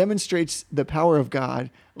that demonstrates the power of God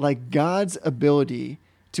like God's ability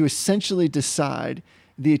to essentially decide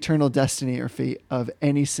the eternal destiny or fate of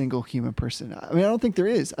any single human person? I mean, I don't think there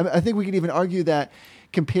is. I think we could even argue that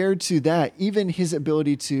compared to that, even his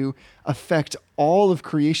ability to affect all of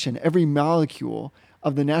creation, every molecule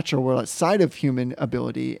of the natural world outside of human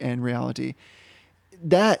ability and reality,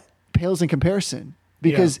 that pales in comparison,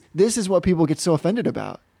 because this is what people get so offended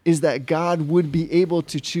about, is that God would be able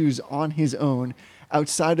to choose on his own,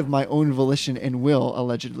 outside of my own volition and will,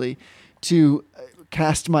 allegedly, to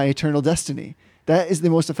cast my eternal destiny. That is the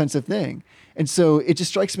most offensive thing. And so it just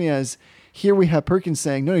strikes me as, here we have Perkins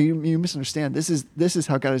saying, no, you misunderstand. This is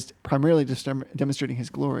how God is primarily demonstrating his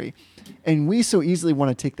glory. And we so easily want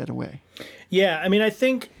to take that away. Yeah, I mean, I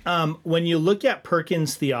think when you look at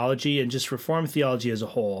Perkins' theology and just Reformed theology as a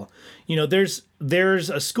whole, there's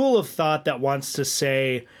a school of thought that wants to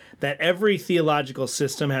say that every theological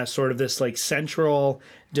system has sort of this like central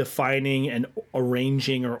defining and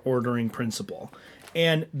arranging or ordering principle.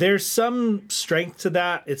 And there's some strength to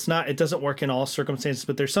that. It doesn't work in all circumstances,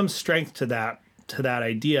 but there's some strength to that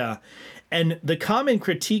idea. And the common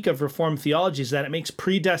critique of Reformed theology is that it makes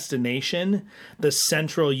predestination the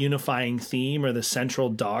central unifying theme or the central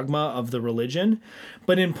dogma of the religion.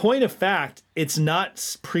 But in point of fact, it's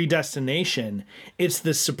not predestination. It's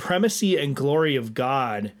the supremacy and glory of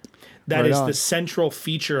God that Right is on. the central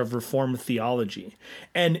feature of Reformed theology.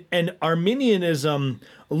 And Arminianism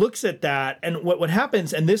looks at that, and what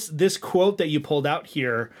happens, and this quote that you pulled out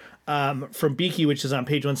here from Beeke, which is on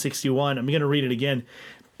page 161, I'm going to read it again.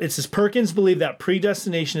 It says, Perkins believed that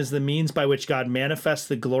predestination is the means by which God manifests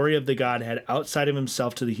the glory of the Godhead outside of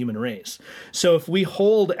himself to the human race. So if we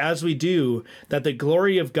hold, as we do, that the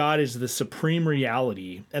glory of God is the supreme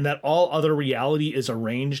reality and that all other reality is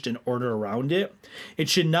arranged in order around it, it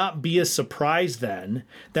should not be a surprise then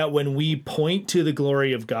that when we point to the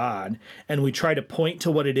glory of God and we try to point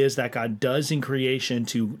to what it is that God does in creation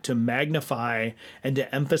to magnify and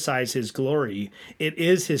to emphasize his glory, it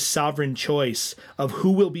is his sovereign choice of who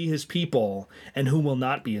will be his people and who will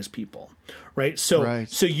not be his people. Right. So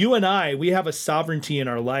you and I, we have a sovereignty in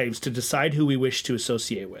our lives to decide who we wish to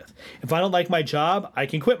associate with. If I don't like my job, I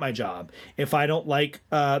can quit my job. If I don't like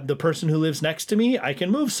the person who lives next to me, I can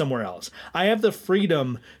move somewhere else. I have the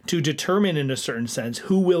freedom to determine in a certain sense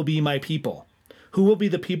who will be my people. Who will be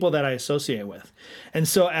the people that I associate with? And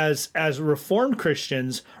so as Reformed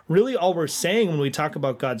Christians, really all we're saying when we talk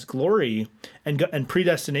about God's glory and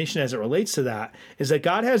predestination as it relates to that is that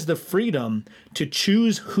God has the freedom to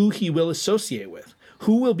choose who he will associate with,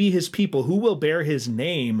 who will be his people, who will bear his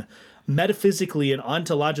name metaphysically and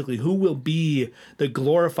ontologically, who will be the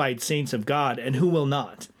glorified saints of God and who will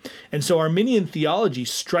not. And so Arminian theology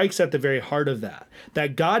strikes at the very heart of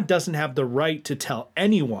that God doesn't have the right to tell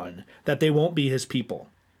anyone that they won't be his people.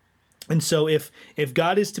 And so if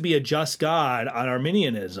God is to be a just God on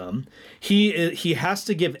Arminianism, he has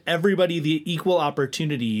to give everybody the equal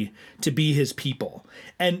opportunity to be his people.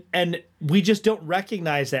 And we just don't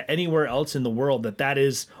recognize that anywhere else in the world that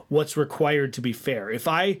is what's required to be fair. If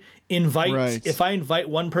I invite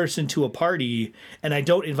one person to a party and I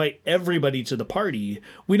don't invite everybody to the party,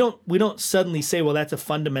 we don't suddenly say, well, that's a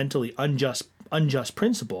fundamentally unjust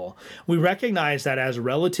principle. We recognize that as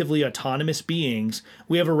relatively autonomous beings,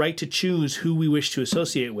 we have a right to choose who we wish to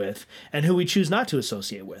associate with and who we choose not to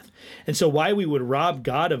associate with. And so why we would rob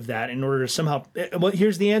God of that in order to somehow, well,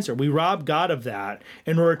 here's the answer. We rob God of that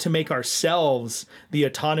in order to make ourselves the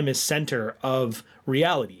autonomous center of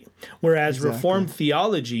reality. Whereas Reformed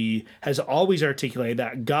theology has always articulated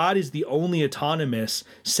that God is the only autonomous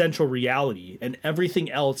central reality, and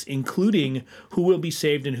everything else, including who will be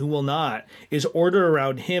saved and who will not, is ordered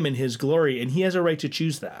around him and his glory, and he has a right to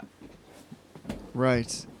choose that.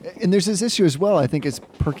 Right. And there's this issue as well, I think, as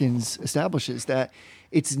Perkins establishes, that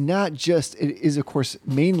it's not just, it is, of course,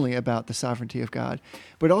 mainly about the sovereignty of God,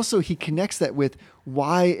 but also he connects that with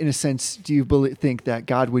why, in a sense, do you think that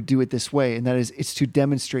God would do it this way? And that is, it's to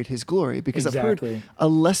demonstrate his glory. Because I've heard a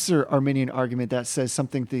lesser Arminian argument that says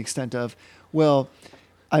something to the extent of, well,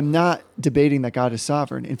 I'm not debating that God is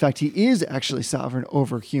sovereign. In fact, he is actually sovereign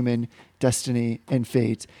over human destiny and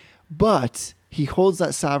fate, but he holds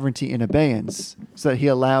that sovereignty in abeyance so that he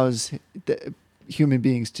allows the human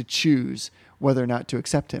beings to choose whether or not to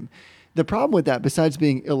accept him. The problem with that, besides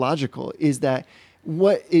being illogical, is that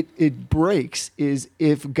what it breaks is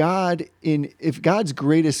if God's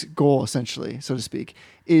greatest goal, essentially, so to speak,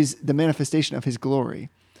 is the manifestation of his glory,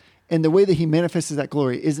 and the way that he manifests that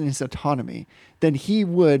glory is in his autonomy, then he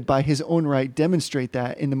would, by his own right, demonstrate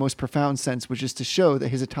that in the most profound sense, which is to show that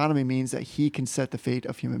his autonomy means that he can set the fate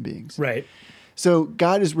of human beings. Right. So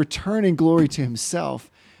God is returning glory to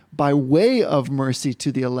himself by way of mercy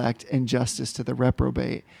to the elect and justice to the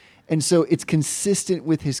reprobate. And so it's consistent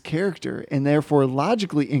with his character and therefore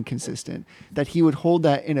logically inconsistent that he would hold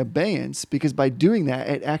that in abeyance, because by doing that,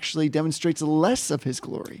 it actually demonstrates less of his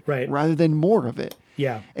glory rather than more of it.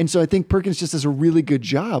 Yeah. And so I think Perkins just does a really good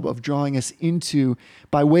job of drawing us into,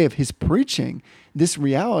 by way of his preaching, this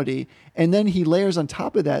reality. And then he layers on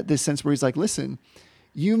top of that this sense where he's like, listen,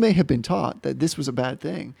 you may have been taught that this was a bad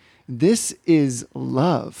thing. This is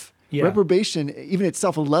love. Yeah. Reprobation, even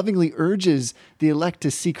itself, lovingly urges the elect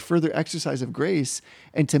to seek further exercise of grace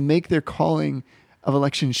and to make their calling of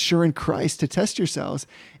election sure in Christ, to test yourselves.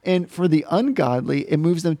 And for the ungodly, it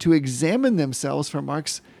moves them to examine themselves for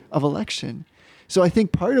marks of election. So I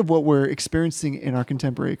think part of what we're experiencing in our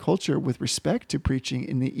contemporary culture with respect to preaching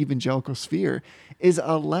in the evangelical sphere is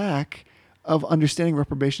a lack of understanding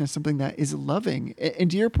reprobation as something that is loving. And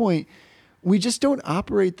to your point, we just don't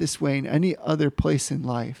operate this way in any other place in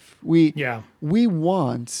life. We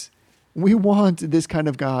want this kind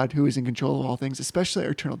of God who is in control of all things, especially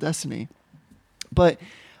our eternal destiny. But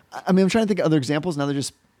I mean, I'm trying to think of other examples. Now they're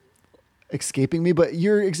just escaping me. But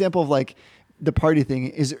your example of like the party thing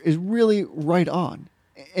is really right on.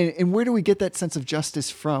 And where do we get that sense of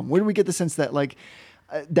justice from? Where do we get the sense that like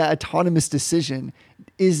that autonomous decision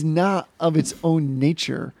is not of its own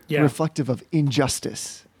nature reflective of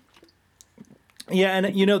injustice? Yeah,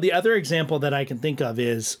 and the other example that I can think of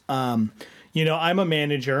is, I'm a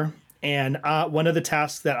manager, and one of the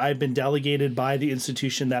tasks that I've been delegated by the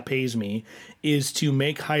institution that pays me is to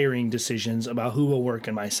make hiring decisions about who will work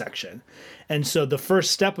in my section. And so the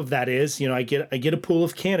first step of that is, I get a pool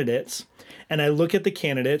of candidates, and I look at the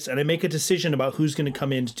candidates and I make a decision about who's going to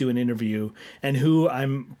come in to do an interview and who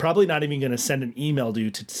I'm probably not even going to send an email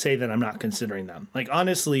to say that I'm not considering them. Like,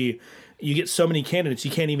 honestly, you get so many candidates,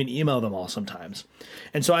 you can't even email them all sometimes.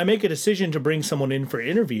 And so I make a decision to bring someone in for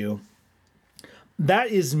interview. That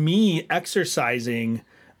is me exercising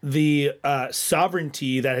the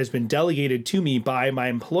sovereignty that has been delegated to me by my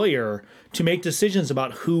employer to make decisions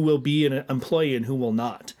about who will be an employee and who will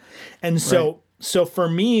not. And so for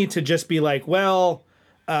me to just be like, well,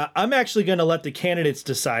 I'm actually going to let the candidates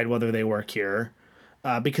decide whether they work here,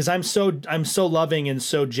 because I'm so loving and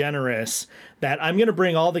so generous that I'm going to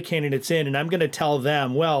bring all the candidates in and I'm going to tell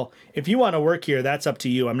them, well, if you want to work here, that's up to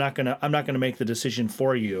you. I'm not going to make the decision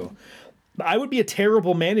for you. I would be a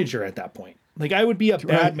terrible manager at that point. Like, I would be a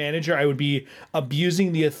bad manager. I would be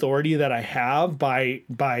abusing the authority that I have by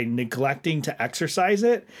neglecting to exercise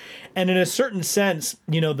it. And in a certain sense,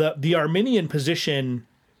 the Arminian position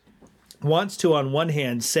wants to, on one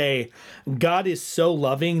hand, say God is so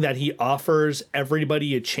loving that he offers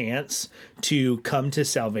everybody a chance to come to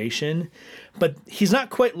salvation, but he's not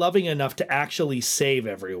quite loving enough to actually save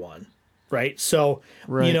everyone. Right. So,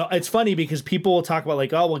 it's funny because people will talk about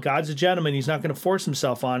like, oh, well, God's a gentleman. He's not going to force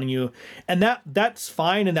himself on you. And that's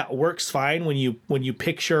fine. And that works fine when you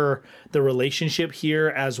picture the relationship here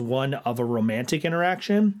as one of a romantic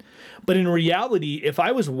interaction. But in reality, if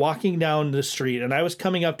I was walking down the street and I was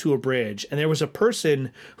coming up to a bridge and there was a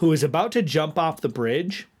person who was about to jump off the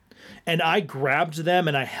bridge, and I grabbed them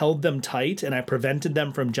and I held them tight and I prevented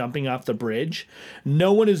them from jumping off the bridge,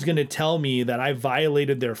 no one is going to tell me that I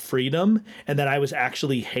violated their freedom and that I was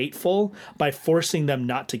actually hateful by forcing them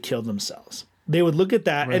not to kill themselves. They would look at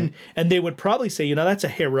that and they would probably say, that's a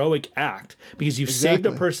heroic act because you've saved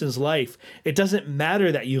a person's life. It doesn't matter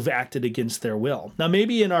that you've acted against their will. Now,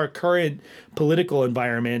 maybe in our current political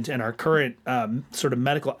environment and our current sort of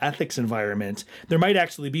medical ethics environment, there might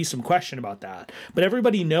actually be some question about that. But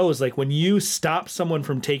everybody knows, like, when you stop someone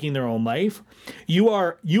from taking their own life, you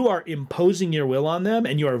are imposing your will on them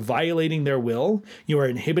and you are violating their will. You are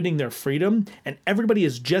inhibiting their freedom, and everybody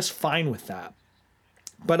is just fine with that.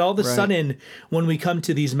 But all of a sudden, when we come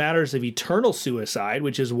to these matters of eternal suicide,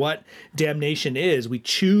 which is what damnation is, we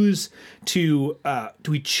choose to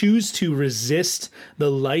resist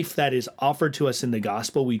the life that is offered to us in the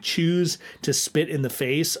gospel. We choose to spit in the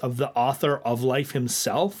face of the author of life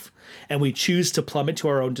himself, and we choose to plummet to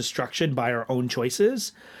our own destruction by our own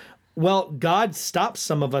choices. Well, God stops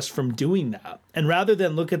some of us from doing that. And rather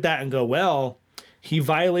than look at that and go, well, he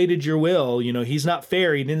violated your will, he's not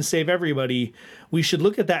fair, he didn't save everybody, we should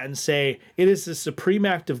look at that and say it is the supreme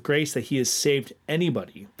act of grace that he has saved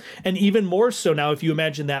anybody. And even more so now, if you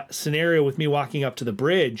imagine that scenario with me walking up to the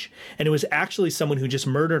bridge and it was actually someone who just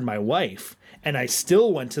murdered my wife, and I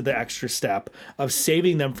still went to the extra step of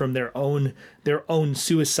saving them from their own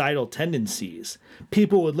suicidal tendencies,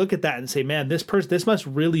 people would look at that and say, man, this must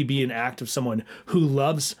really be an act of someone who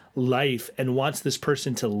loves life and wants this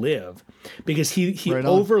person to live, because he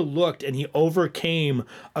overlooked and he overcame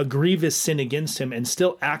a grievous sin against him and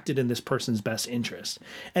still acted in this person's best interest.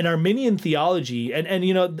 And Arminian theology, and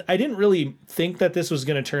I didn't really think that this was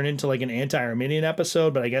going to turn into like an anti-Arminian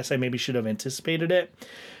episode, but I guess I maybe should have anticipated it.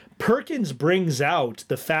 Perkins brings out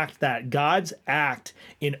the fact that God's act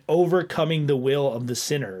in overcoming the will of the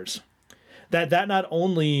sinners, that not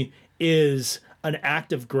only is an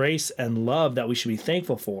act of grace and love that we should be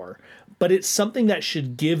thankful for, but it's something that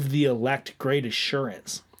should give the elect great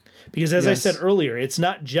assurance. Because as I said earlier, it's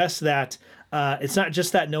not just that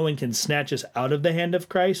no one can snatch us out of the hand of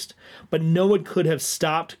Christ, but no one could have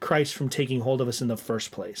stopped Christ from taking hold of us in the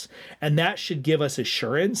first place. And that should give us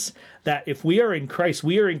assurance that if we are in Christ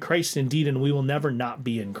indeed, and we will never not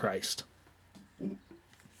be in Christ.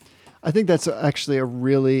 I think that's actually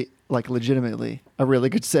legitimately a really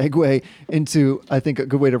good segue into, I think, a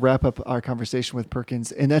good way to wrap up our conversation with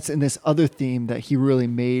Perkins. And that's in this other theme that he really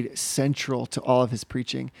made central to all of his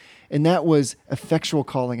preaching. And that was effectual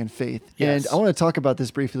calling and faith. Yes. And I want to talk about this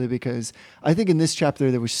briefly because I think in this chapter,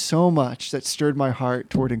 there was so much that stirred my heart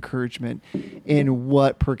toward encouragement in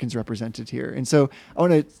what Perkins represented here. And so I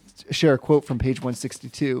want to share a quote from page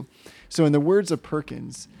 162, So in the words of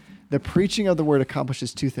Perkins, the preaching of the word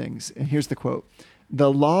accomplishes two things. And here's the quote: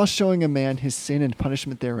 the law showing a man his sin and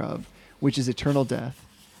punishment thereof, which is eternal death,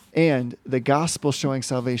 and the gospel showing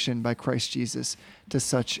salvation by Christ Jesus to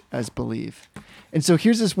such as believe. And so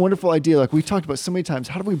here's this wonderful idea, like we talked about so many times.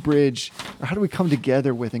 How do we bridge, or how do we come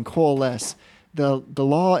together with and coalesce the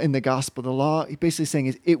law and the gospel? The law, basically saying,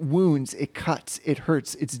 is it wounds, it cuts, it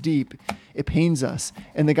hurts, it's deep, it pains us.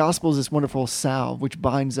 And the gospel is this wonderful salve which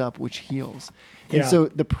binds up, which heals. And Yeah. so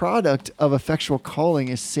the product of effectual calling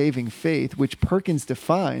is saving faith, which Perkins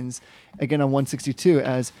defines, again on 162,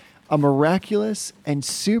 as a miraculous and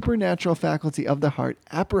supernatural faculty of the heart,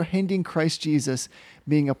 apprehending Christ Jesus,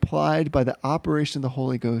 being applied by the operation of the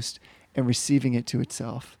Holy Ghost and receiving it to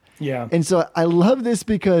itself. Yeah. And so I love this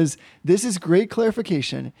because this is great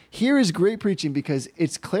clarification. Here is great preaching because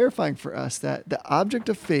it's clarifying for us that the object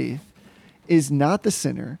of faith is not the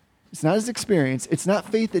sinner. It's not his experience. It's not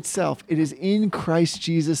faith itself. It is in Christ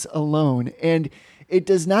Jesus alone. And it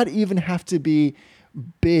does not even have to be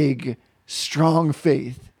big, strong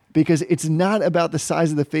faith, because it's not about the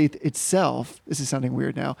size of the faith itself. This is sounding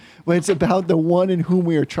weird now, but it's about the one in whom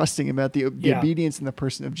we are trusting, about the Yeah. obedience in the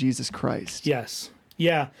person of Jesus Christ. Yes.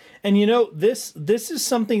 Yeah. And this is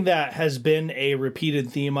something that has been a repeated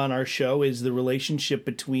theme on our show, is the relationship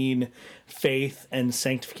between faith and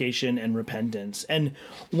sanctification and repentance. And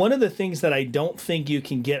one of the things that I don't think you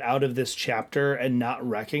can get out of this chapter and not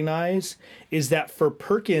recognize is that for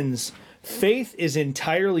Perkins, faith is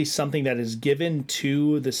entirely something that is given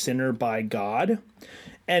to the sinner by God.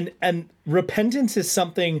 And repentance is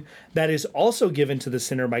something that is also given to the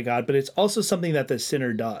sinner by God, but it's also something that the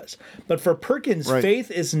sinner does. But for Perkins, Right. faith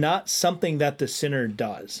is not something that the sinner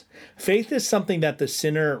does. Faith is something that the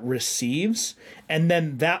sinner receives, and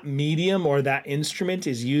then that medium or that instrument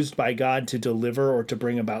is used by God to deliver or to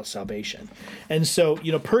bring about salvation. And so,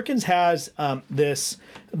 Perkins has this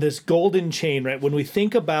golden chain, right? When we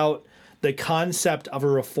think about the concept of a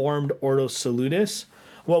reformed Ordo Salutis,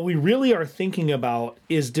 what we really are thinking about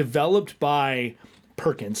is developed by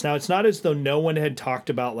Perkins. Now, it's not as though no one had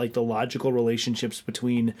talked about like the logical relationships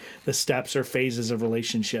between the steps or phases of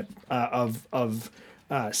relationship of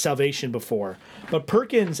salvation before, but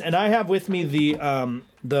Perkins, and I have with me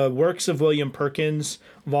the Works of William Perkins,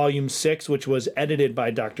 Volume 6, which was edited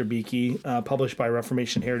by Dr. Beakey, published by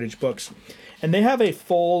Reformation Heritage Books, and they have a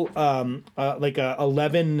full like a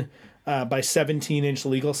 11 by 17-inch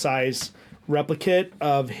legal size replicate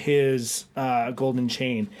of his golden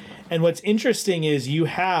chain. And what's interesting is you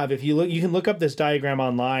can look up this diagram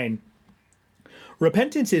online.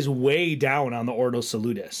 Repentance is way down on the Ordo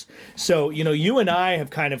Salutis. So, you and I have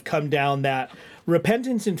kind of come down that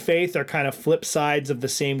repentance and faith are kind of flip sides of the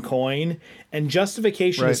same coin, and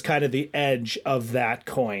justification is kind of the edge of that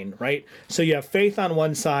coin, right? So you have faith on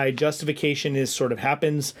one side, justification is sort of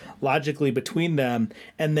happens logically between them,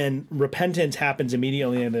 and then repentance happens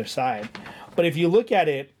immediately on the other side. But if you look at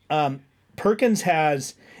it, Perkins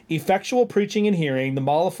has effectual preaching and hearing, the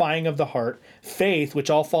mollifying of the heart, faith, which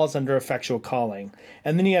all falls under effectual calling.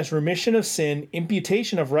 And then he has remission of sin,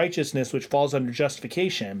 imputation of righteousness, which falls under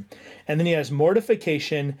justification. And then he has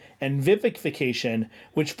mortification and vivification,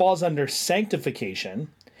 which falls under sanctification.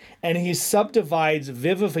 And he subdivides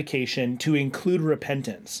vivification to include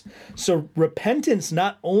repentance. So repentance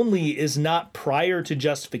not only is not prior to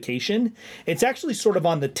justification, it's actually sort of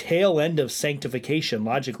on the tail end of sanctification,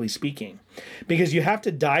 logically speaking. Because you have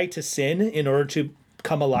to die to sin in order to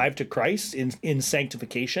come alive to Christ in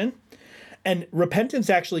sanctification. And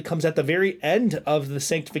repentance actually comes at the very end of the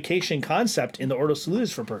sanctification concept in the Ordo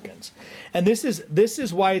Salutis for Perkins. And this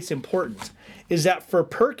is why it's important, is that for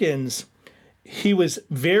Perkins, he was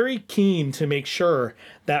very keen to make sure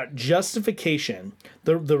that justification,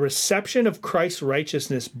 the reception of Christ's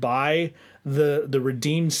righteousness by the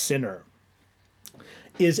redeemed sinner,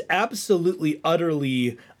 is absolutely,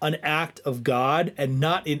 utterly an act of God and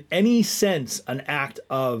not in any sense an act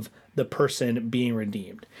of the person being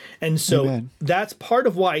redeemed. And so Amen. That's part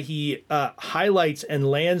of why he highlights and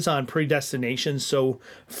lands on predestination so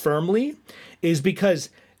firmly, is because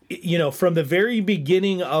from the very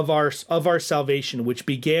beginning of our salvation, which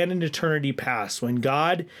began in eternity past, when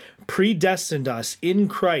God predestined us in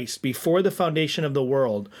Christ before the foundation of the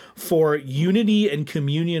world for unity and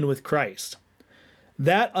communion with Christ,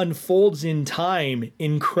 that unfolds in time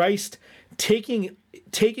in Christ taking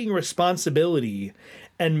responsibility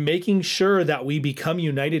and making sure that we become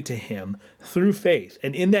united to him through faith.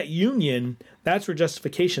 And in that union, that's where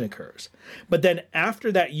justification occurs. But then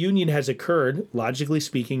after that union has occurred, logically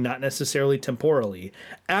speaking, not necessarily temporally,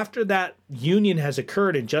 after that union has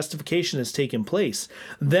occurred and justification has taken place,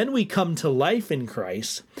 then we come to life in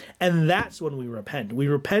Christ, and that's when we repent. We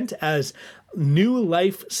repent as new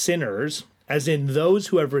life sinners, as in those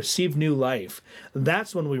who have received new life.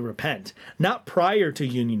 That's when we repent, not prior to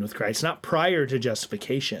union with Christ, not prior to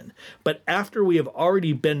justification, but after we have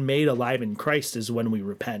already been made alive in Christ is when we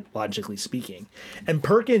repent, logically speaking. And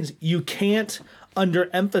Perkins, you can't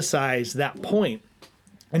underemphasize that point.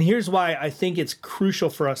 And here's why I think it's crucial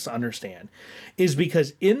for us to understand, is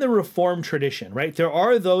because in the Reformed tradition, right, there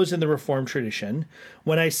are those in the Reformed tradition.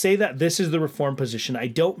 When I say that this is the Reformed position, I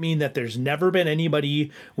don't mean that there's never been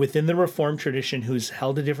anybody within the Reformed tradition who's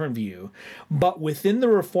held a different view. But within the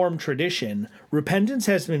Reformed tradition, repentance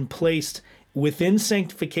has been placed within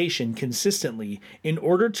sanctification consistently in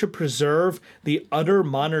order to preserve the utter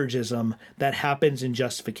monergism that happens in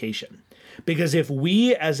justification. Because if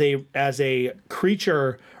we as a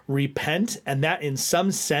creature repent, and that in some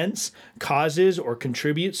sense causes or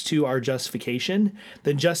contributes to our justification,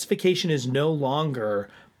 then justification is no longer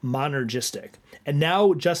monergistic. And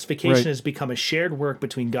now justification has become a shared work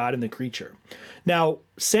between God and the creature. Now,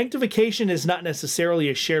 sanctification is not necessarily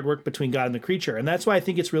a shared work between God and the creature. And that's why I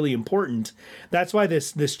think it's really important. That's why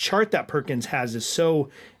this chart that Perkins has is so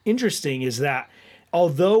interesting, is that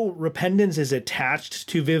although repentance is attached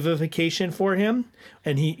to vivification for him,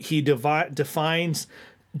 and he defines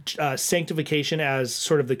sanctification as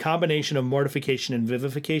sort of the combination of mortification and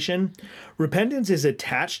vivification, repentance is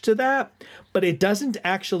attached to that, but it doesn't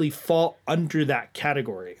actually fall under that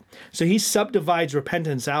category. So he subdivides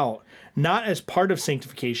repentance out, not as part of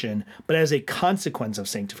sanctification, but as a consequence of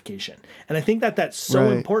sanctification. And I think that that's so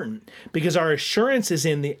important, because our assurance is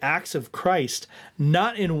in the acts of Christ,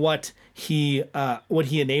 not in what he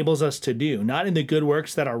enables us to do, not in the good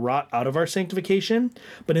works that are wrought out of our sanctification,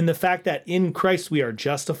 but in the fact that in Christ we are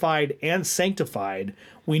justified and sanctified.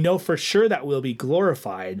 We know for sure that we'll be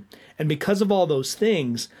glorified. And because of all those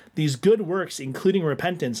things, these good works, including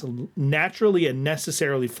repentance, naturally and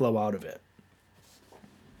necessarily flow out of it.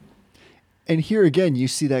 And here again, you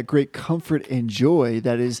see that great comfort and joy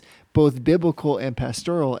that is both biblical and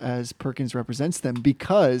pastoral as Perkins represents them,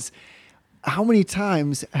 because how many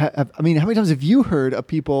times have you heard of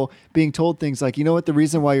people being told things like, you know what, the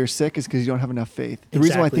reason why you're sick is because you don't have enough faith. The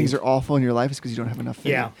reason why things are awful in your life is because you don't have enough faith.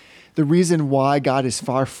 Yeah. The reason why God is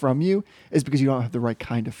far from you is because you don't have the right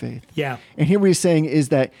kind of faith. Yeah. And here what he's saying is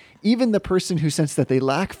that even the person who senses that they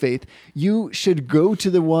lack faith, you should go to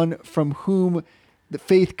the one from whom the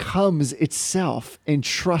faith comes itself and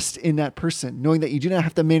trust in that person, knowing that you do not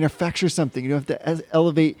have to manufacture something. You don't have to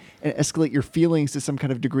elevate and escalate your feelings to some kind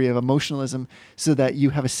of degree of emotionalism so that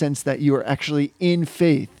you have a sense that you are actually in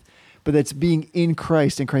faith, but that's being in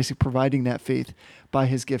Christ and Christ providing that faith by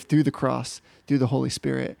his gift through the cross, through the Holy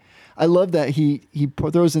Spirit. I love that he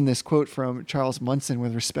throws in this quote from Charles Munson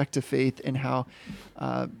with respect to faith and how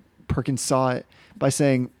Perkins saw it, by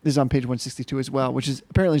saying, this is on page 162 as well, which is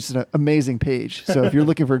apparently just an amazing page. So if you're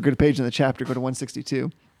looking for a good page in the chapter, go to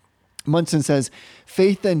 162. Munson says,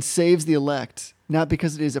 faith then saves the elect, not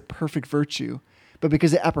because it is a perfect virtue, but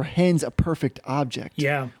because it apprehends a perfect object,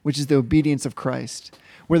 which is the obedience of Christ.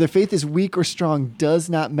 Whether faith is weak or strong does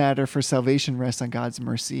not matter, for salvation rests on God's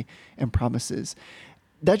mercy and promises.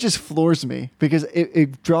 That just floors me, because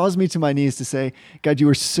it draws me to my knees to say, God, you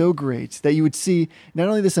are so great that you would see not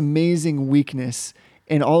only this amazing weakness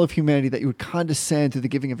in all of humanity, that you would condescend through the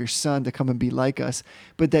giving of your Son to come and be like us,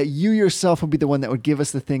 but that you yourself would be the one that would give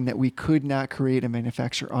us the thing that we could not create and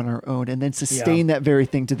manufacture on our own, and then sustain that very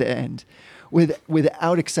thing to the end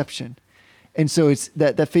without exception. And so it's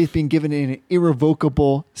that faith being given in an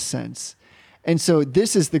irrevocable sense. And so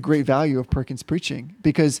this is the great value of Perkins' preaching,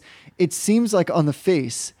 because it seems like on the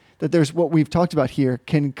face that there's what we've talked about here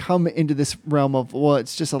can come into this realm of, well,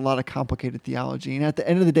 it's just a lot of complicated theology. And at the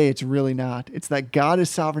end of the day, it's really not. It's that God is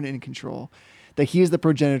sovereign and in control, that he is the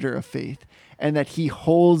progenitor of faith, and that he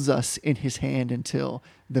holds us in his hand until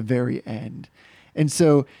the very end. And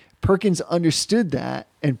so Perkins understood that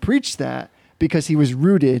and preached that because he was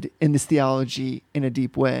rooted in this theology in a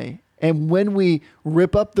deep way. And when we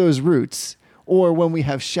rip up those roots, or when we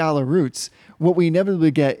have shallow roots, what we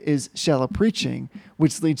inevitably get is shallow preaching,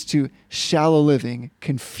 which leads to shallow living,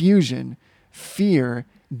 confusion, fear,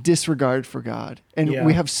 disregard for God. And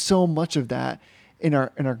we have so much of that in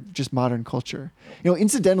our just modern culture. You know,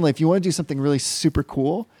 incidentally, if you want to do something really super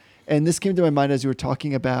cool, and this came to my mind as you were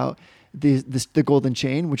talking about the golden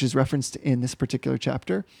chain, which is referenced in this particular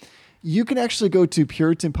chapter, you can actually go to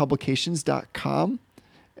puritanpublications.com.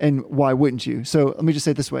 And why wouldn't you? So let me just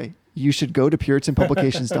say it this way. You should go to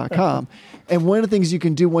puritanpublications.com. And one of the things you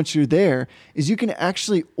can do once you're there is you can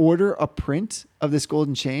actually order a print of this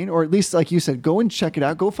golden chain, or at least, like you said, go and check it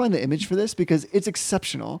out. Go find the image for this because it's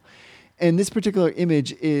exceptional. And this particular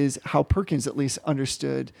image is how Perkins at least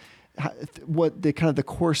understood what the kind of the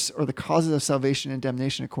course or the causes of salvation and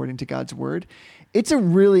damnation according to God's word. It's a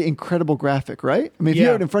really incredible graphic, right? I mean, if you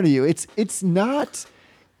have it in front of you, it's not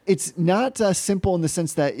simple in the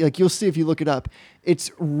sense that, like, you'll see if you look it up,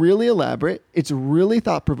 it's really elaborate. It's really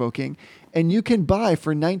thought provoking, and you can buy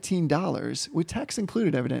for $19 with tax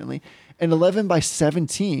included, evidently, an 11 by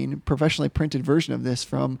 17 professionally printed version of this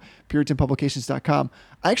from puritanpublications.com.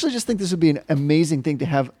 I actually just think this would be an amazing thing to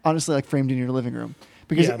have, honestly, like framed in your living room,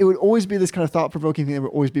 because it would always be this kind of thought provoking thing that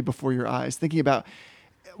would always be before your eyes, thinking about,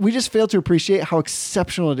 we just fail to appreciate how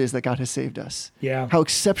exceptional it is that God has saved us. Yeah. How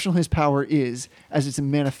exceptional his power is as it's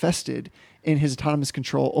manifested in his autonomous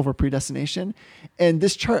control over predestination. And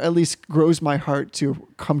this chart at least grows my heart to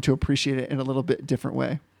come to appreciate it in a little bit different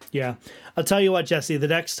way. Yeah. I'll tell you what, Jesse, the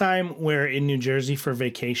next time we're in New Jersey for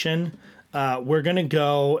vacation, we're going to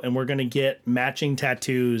go and we're going to get matching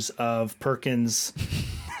tattoos of Perkins'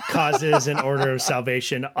 causes and order of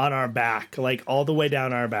salvation on our back, like all the way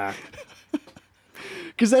down our back.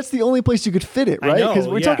 Because that's the only place you could fit it, right? Because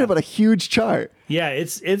we're talking about a huge chart. Yeah,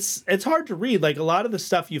 it's hard to read. Like a lot of the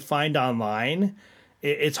stuff you find online,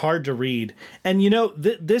 it's hard to read. And, you know,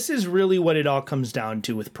 this is really what it all comes down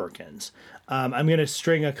to with Perkins. I'm going to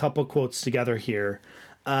string a couple quotes together here.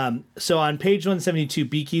 So on page 172,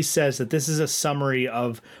 Beeke says that this is a summary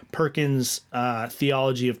of Perkins'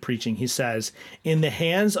 theology of preaching. He says, in the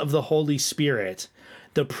hands of the Holy Spirit,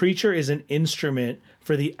 the preacher is an instrument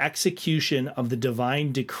for the execution of the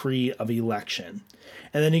divine decree of election.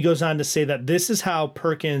 And then he goes on to say that this is how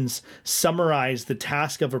Perkins summarized the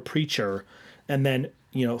task of a preacher, and then,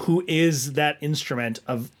 you know, who is that instrument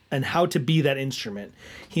of, and how to be that instrument.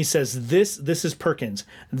 He says this is Perkins.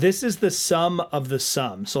 This is the sum of the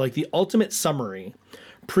sum. So like the ultimate summary,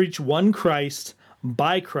 preach one Christ,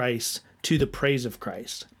 by Christ, to the praise of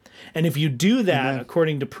Christ. And if you do that, Amen.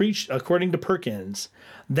 according to Perkins,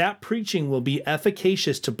 that preaching will be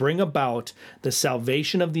efficacious to bring about the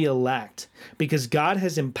salvation of the elect, because God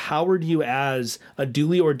has empowered you as a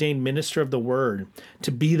duly ordained minister of the word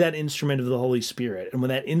to be that instrument of the Holy Spirit. And when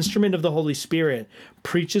that instrument of the Holy Spirit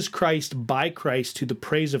preaches Christ by Christ to the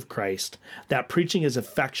praise of Christ, that preaching is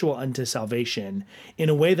effectual unto salvation in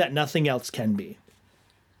a way that nothing else can be.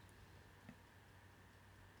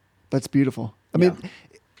 That's beautiful. I mean,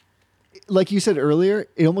 like you said earlier,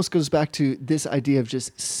 it almost goes back to this idea of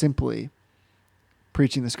just simply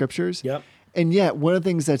preaching the scriptures. Yep. And yet, one of the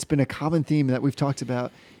things that's been a common theme that we've talked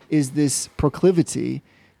about is this proclivity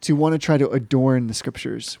to want to try to adorn the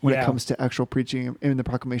scriptures when it comes to actual preaching and the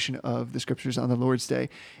proclamation of the scriptures on the Lord's Day,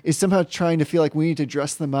 is somehow trying to feel like we need to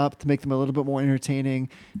dress them up to make them a little bit more entertaining,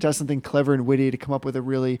 to have something clever and witty, to come up with a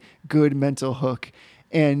really good mental hook.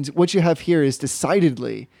 And what you have here is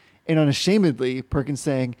decidedly and unashamedly Perkins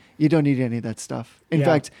saying, you don't need any of that stuff. In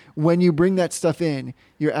fact, when you bring that stuff in,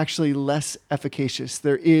 you're actually less efficacious.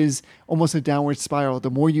 There is almost a downward spiral.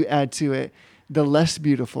 The more you add to it, the less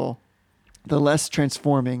beautiful, the less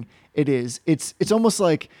transforming it is. It's almost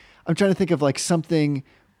like, I'm trying to think of like something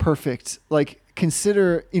perfect. Like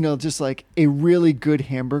consider, just like a really good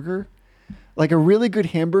hamburger. Like a really good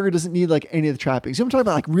hamburger doesn't need like any of the trappings. I'm talking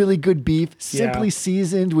about like really good beef, simply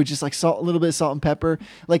seasoned with just like salt, a little bit of salt and pepper.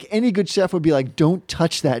 Like any good chef would be like, don't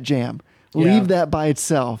touch that jam. Leave that by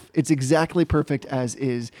itself. It's exactly perfect as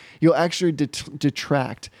is. You'll actually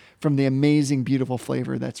detract from the amazing, beautiful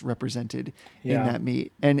flavor that's represented in that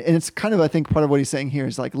meat. And it's kind of, I think part of what he's saying here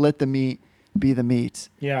is like, let the meat be the meat.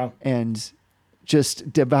 Yeah. And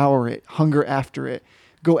just devour it, hunger after it,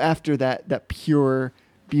 go after that pure,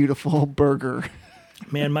 beautiful burger.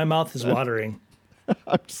 Man, my mouth is watering.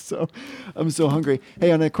 I'm so hungry.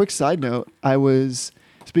 Hey, on a quick side note, I was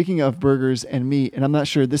speaking of burgers and meat, and I'm not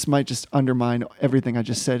sure, this might just undermine everything I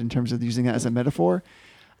just said in terms of using that as a metaphor.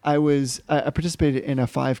 I participated in a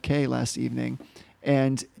 5K last evening,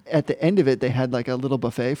 and at the end of it, they had like a little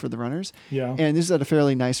buffet for the runners. Yeah. And this is at a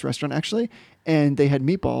fairly nice restaurant actually. And they had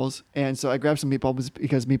meatballs. And so I grabbed some meatballs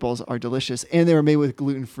because meatballs are delicious. And they were made with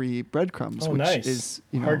gluten-free breadcrumbs, which is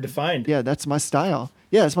hard to find. Yeah, that's my style.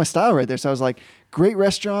 Yeah, it's my style right there. So I was like, great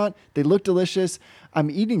restaurant. They look delicious.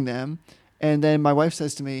 I'm eating them. And then my wife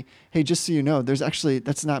says to me, hey, just so you know,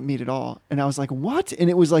 that's not meat at all. And I was like, what? And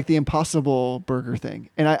it was like the Impossible Burger thing.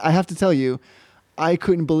 And I have to tell you, I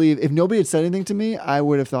couldn't believe, if nobody had said anything to me, I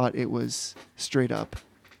would have thought it was straight up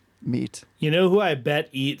meat. You know who I bet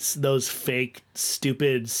eats those fake,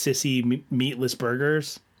 stupid, sissy, meatless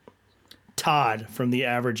burgers? Todd from the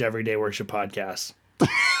Average Everyday Worship Podcast.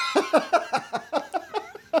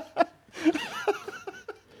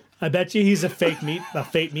 I bet you he's a fake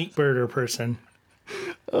meat burger person.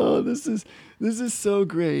 Oh, this is so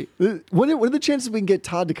great. What are the chances we can get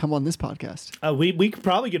Todd to come on this podcast? We could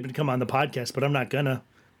probably get him to come on the podcast, but I'm not gonna.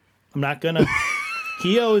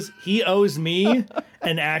 He owes me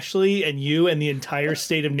and Ashley and you and the entire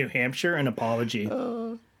state of New Hampshire an apology.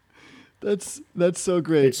 That's so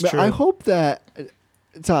great. It's true. I hope that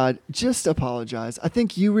Todd, just apologize. I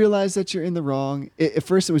think you realize that you're in the wrong. At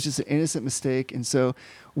first, it was just an innocent mistake, and so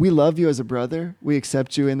we love you as a brother. We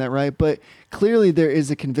accept you in that, right? But clearly, there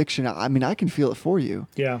is a conviction. I mean, I can feel it for you.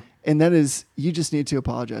 Yeah. And that is, you just need to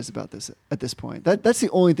apologize about this at this point. That's the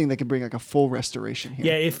only thing that can bring like a full restoration here.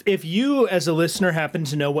 Yeah, if you as a listener happen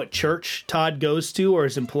to know what church Todd goes to or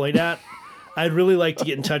is employed at, I'd really like to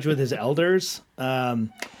get in touch with his elders.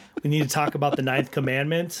 We need to talk about the 9th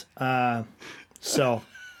commandment. So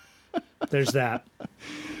there's that.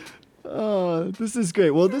 Oh, this is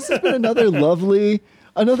great. Well, this has been another lovely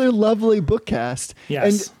bookcast.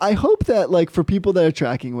 Yes. And I hope that, like, for people that are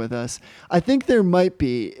tracking with us, I think there might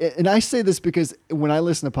be, and I say this because when I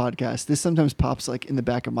listen to podcasts, this sometimes pops like in the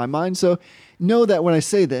back of my mind. So know that when I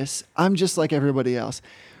say this, I'm just like everybody else.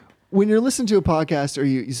 When you're listening to a podcast or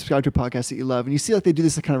you subscribe to a podcast that you love and you see like they do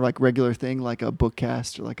this kind of like regular thing, like a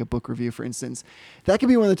bookcast or like a book review, for instance, that can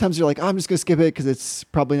be one of the times you're like, oh, I'm just going to skip it because it's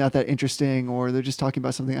probably not that interesting, or they're just talking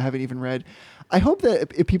about something I haven't even read. I hope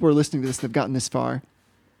that if people are listening to this and have gotten this far,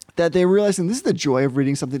 that they're realizing this is the joy of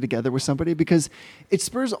reading something together with somebody, because it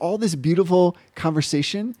spurs all this beautiful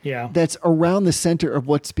conversation that's around the center of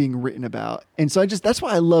what's being written about. And so that's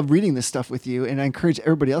why I love reading this stuff with you. And I encourage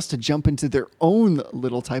everybody else to jump into their own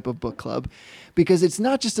little type of book club, because it's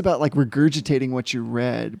not just about like regurgitating what you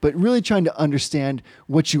read, but really trying to understand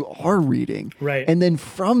what you are reading. Right. And then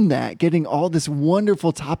from that, getting all this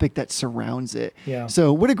wonderful topic that surrounds it. Yeah.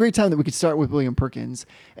 So what a great time that we could start with William Perkins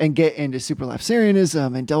and get into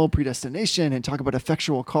superlapsarianism and double predestination and talk about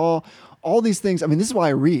effectual call, all these things. I mean, this is why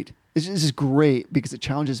I read. This is great because it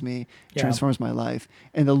challenges me, transforms my life,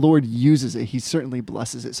 and the Lord uses it. He certainly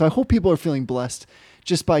blesses it. So I hope people are feeling blessed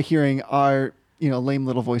just by hearing our, lame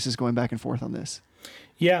little voices going back and forth on this.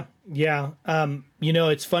 Yeah. Yeah.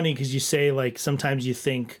 It's funny because you say like, sometimes you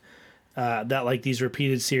think that like these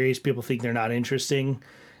repeated series, people think they're not interesting.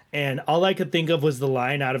 And all I could think of was the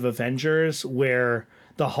line out of Avengers where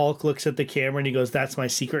the Hulk looks at the camera and he goes, "That's my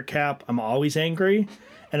secret, Cap. I'm always angry."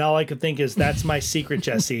 And all I could think is, "That's my secret,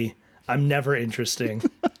 Jesse. I'm never interesting."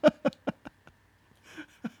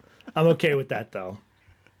 I'm okay with that, though.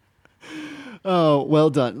 Oh,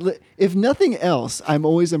 well done. If nothing else, I'm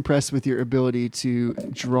always impressed with your ability to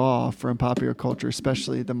draw from popular culture,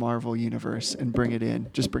 especially the Marvel universe, and bring it in.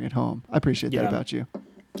 Just bring it home. I appreciate that about you.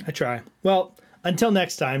 I try. Well, until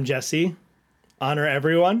next time, Jesse, honor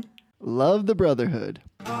everyone. Love the brotherhood.